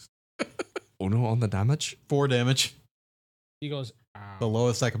no, on the damage? 4 damage. He goes, The ow.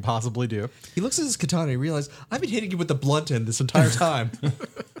 lowest I can possibly do. He looks at his katana and realizes, I've been hitting you with the blunt end this entire time.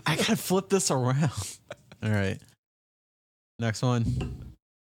 I gotta flip this around. All right. Next one.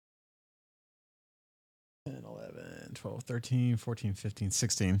 10, 11, 12, 13, 14, 15,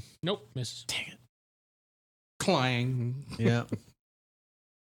 16. Nope, misses. Clang. Yeah.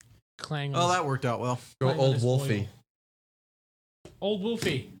 Clang. Oh, that worked out well. Go clang on old his Wolfie. oil. Old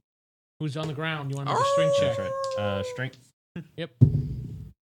Wolfie, who's on the ground. You want to make a strength check? That's right. Strength. Yep.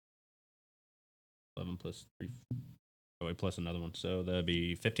 11 plus 3. Oh, wait, plus another one. So that'd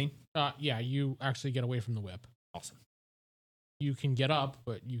be 15. Yeah, you actually get away from the whip. Awesome. You can get up,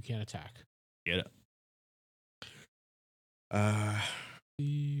 but you can't attack. Get it.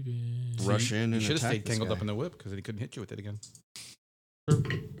 Rush in You and should have attack stayed this tangled guy. up in the whip because he couldn't hit you with it again.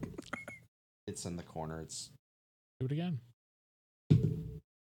 It's in the corner. It's Do it again.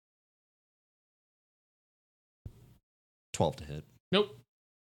 12 to hit. Nope.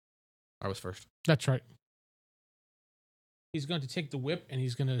 I was first. That's right. He's going to take the whip and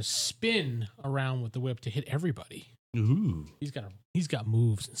he's going to spin around with the whip to hit everybody. Ooh. He's got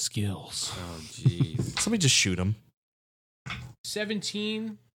moves and skills. Oh, jeez. Somebody just shoot him.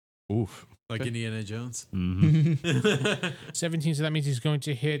 17. Oof. Like Indiana Jones. Mm-hmm. 17, so that means he's going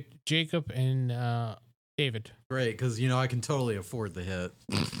to hit Jacob and David. Great, because I can totally afford the hit.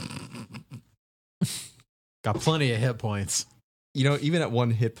 Got plenty of hit points. You know, even at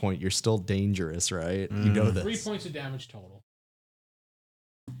 1 hit point, you're still dangerous, right? You know this. 3 points of damage total.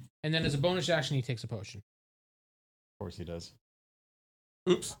 And then as a bonus action, he takes a potion. Of course he does.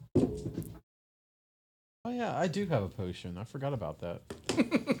 Oops. Oh yeah, I do have a potion. I forgot about that.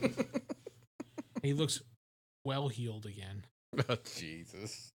 He looks well healed again. Oh,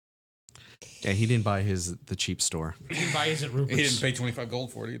 Jesus. Yeah, he didn't buy the cheap store. He didn't buy his at Rupert's. He didn't pay 25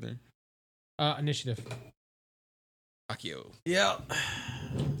 gold for it either. Initiative. Akio. Yeah.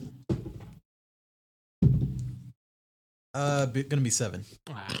 Gonna be 7.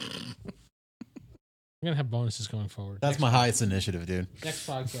 I'm going to have bonuses going forward. That's my highest initiative, dude. Next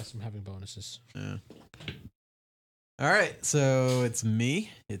podcast, I'm having bonuses. Yeah. All right, so it's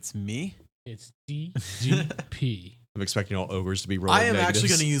me. It's DDP. I'm expecting all ogres to be rolling I am negatives. actually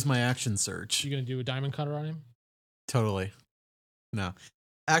going to use my action search. You going to do a diamond cutter on him? Totally. No.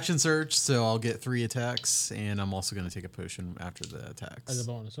 Action search, so I'll get 3 attacks, and I'm also going to take a potion after the attacks. As a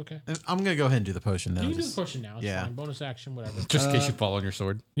bonus, okay. And I'm going to go ahead and do the potion now. You can do just- the potion now. It's yeah. fine. Bonus action, whatever. Just in case you fall on your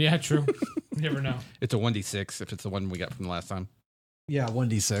sword. Yeah, true. You never know. It's a 1d6 if it's the one we got from the last time. Yeah,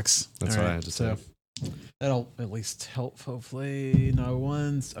 1d6. That's All what I right, had to so that'll at least help, hopefully. No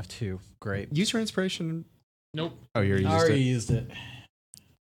ones. 2. Great. Use your inspiration. Nope. Oh, you already I used already it. used it.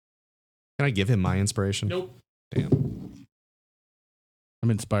 Can I give him my inspiration? Nope. Damn. I'm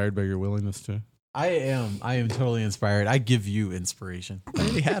inspired by your willingness to. I am totally inspired. I give you inspiration. I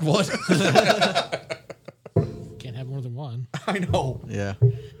already had one. Can't have more than one. I know. Yeah.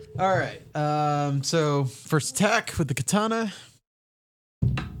 All right. So first attack with the katana.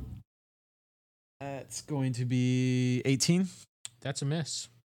 That's going to be 18. That's a miss.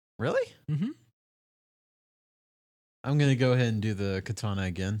 Really? Mm-hmm. I'm gonna go ahead and do the katana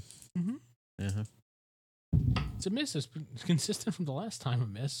again. Mm-hmm. Uh-huh. It's a miss. It's consistent from the last time a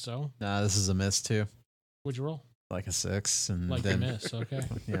miss. So Nah, this is a miss too. what'd you roll? Like a 6, and Like then a miss. Okay.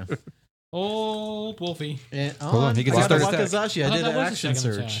 yeah. Old Wolfie. And Hold on, he gets I his got a third attack. Wakazashi. I thought did that an was the action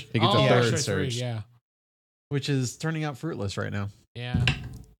second surge, attack. He gets a Oh, third that's right, surge. Yeah. which is turning out fruitless right now. Yeah.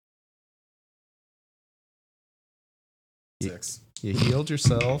 6. You healed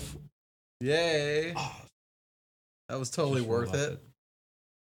yourself. Yay! That was totally Just worth love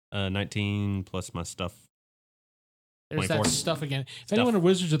it. 19 plus my stuff. There's 24. that stuff again. If anyone at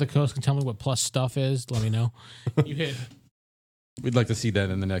Wizards of the Coast can tell me what plus stuff is, let me know. You hit. We'd like to see that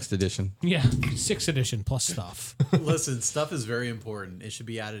in the next edition. Yeah. 6th edition plus stuff. Listen, stuff is very important. It should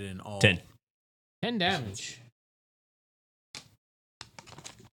be added in all. 10. 10 damage.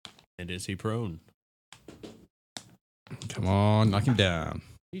 And is he prone? Come on, knock him down.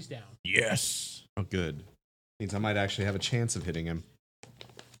 He's down. Yes. Oh, good. Means I might actually have a chance of hitting him.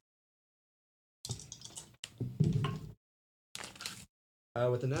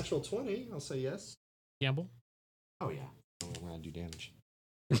 With a natural 20, I'll say yes. Gamble. Oh, yeah. I'm going to do damage.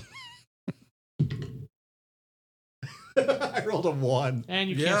 I rolled a 1. And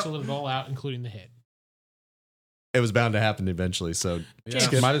you Yep. cancel it all out, including the hit. It was bound to happen eventually, so...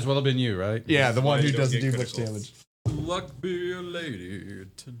 Yeah. Might as well have been you, right? Yeah, the one Why who you don't doesn't get do much criticals. damage. Luck be a lady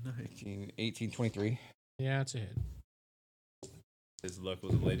tonight. 18, 23. Yeah, it's a hit. His luck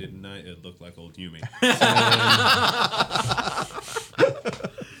was late at night. It looked like old Yumi.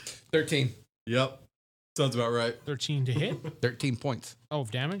 13. Yep. Sounds about right. 13 to hit. 13 points. Oh,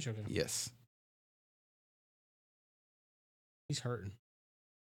 of damage? Okay. Yes. He's hurting.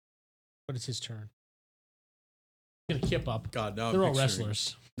 But it's his turn. He's going to kip up. God, now They're all I'm picturing,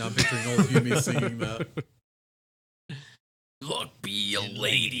 wrestlers. Now I'm picturing old Yumi singing that. Luck be a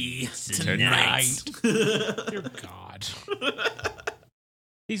lady Dear God.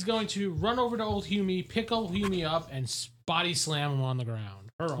 He's going to run over to old Hume, pick old Hume up, and body slam him on the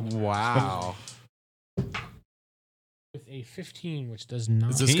ground. Her on the ground. Wow. With a 15, which does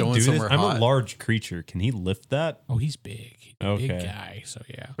not. Is this Can he going do this? somewhere I'm hot? a large creature. Can he lift that? Oh, he's big. He's a big Okay. guy. So,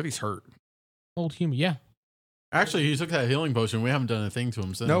 yeah. But he's hurt. Old Hume, yeah. Actually, he took that healing potion. We haven't done a thing to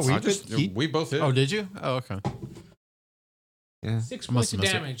him since. No, we We both hit. Oh, did you? Oh, okay. Yeah. 6 I must points of have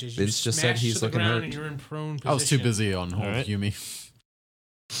missed it. damage as you Vince just said smash he's to the looking ground hurt. and you're in prone position. I was too busy on old right. Yumi.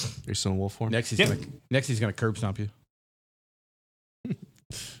 You're still in wolf form? Next, he's Yep. gonna curb stomp you.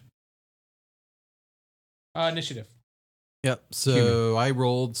 Initiative. Yep. So I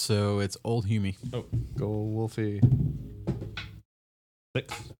rolled, so it's old Yumi. Go Wolfie.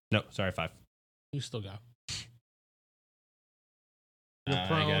 6. No, sorry, 5. You still go. I You're gotta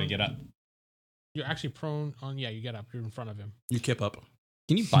prone. get up. You're actually prone on. Yeah, you get up. You're in front of him. You kip up.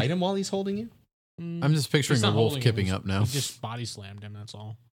 Can you bite him while he's holding you? I'm just picturing He's a not wolf holding him, kipping he's- up now. You just body slammed him. That's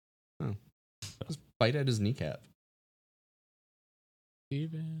all. Just bite at his kneecap.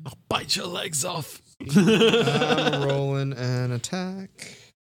 Steven. I'll bite your legs off. I'm rolling an attack.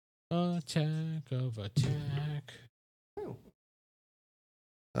 Attack of attack.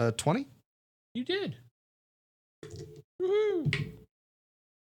 20 You did.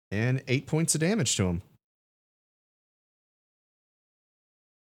 and 8 points of damage to him.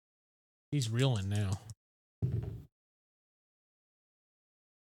 He's reeling now.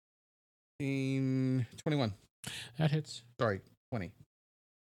 21. That hits. Sorry, 20.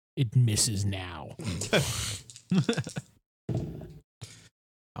 It misses now.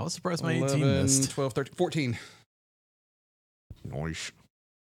 I was surprised my 11, 18 missed. 12, 13, 14. Nice.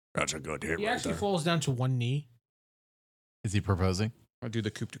 That's a good hit He right actually there. falls down to one knee. Is he proposing I'll do the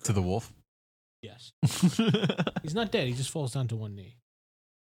coup de to the wolf? Yes. He's not dead. He just falls down to one knee.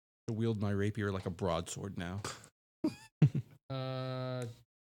 I wield my rapier like a broadsword now.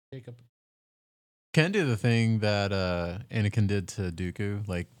 Jacob. Can I do the thing that Anakin did to Dooku?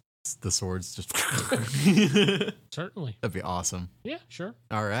 Like the swords just. Certainly. That'd be awesome. Yeah, sure.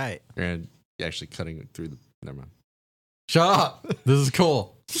 All right. And actually cutting it through the... Never mind. Shut up. This is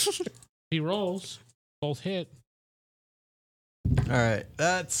cool. He rolls. Both hit. All right.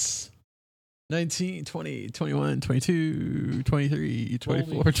 That's 19, 20, 21, 22, 23,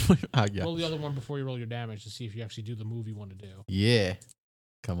 24, Roll the- 20. Yeah. Roll the other one before you roll your damage to see if you actually do the move you want to do. Yeah.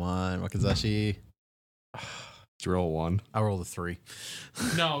 Come on, Wakazashi. Did you roll a 1? I rolled a 3.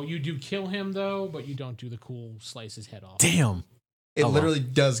 No, you do kill him though, but you don't do the cool slice his head off. Damn. It Oh, well. literally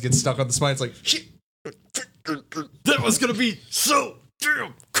does get stuck on the spine. It's like, shit. That was going to be so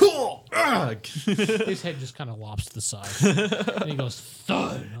damn cool. Ugh. His head just kind of lops to the side, and he goes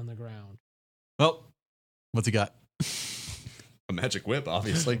thud on the ground. Well, what's he got? A magic whip,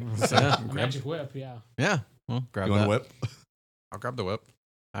 obviously. Yeah. A magic whip, yeah. Yeah. Well, grab You want that. a whip? I'll grab the whip.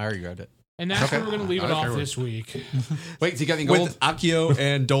 I already grabbed it. And that's Okay. where we're going to leave it Okay, off we're- this week. Wait, so you got any gold? With Akio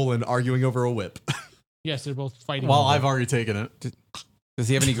and Dolan arguing over a whip. Yes, they're both fighting. Well, over I've it. already taken it. Does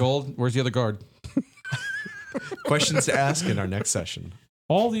he have any gold? Where's the other guard? Questions to ask in our next session.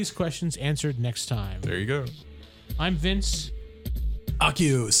 All these questions answered next time. There you go. I'm Vince.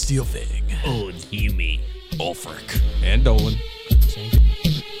 Akio Steelfang. Old Hume. And Dolan.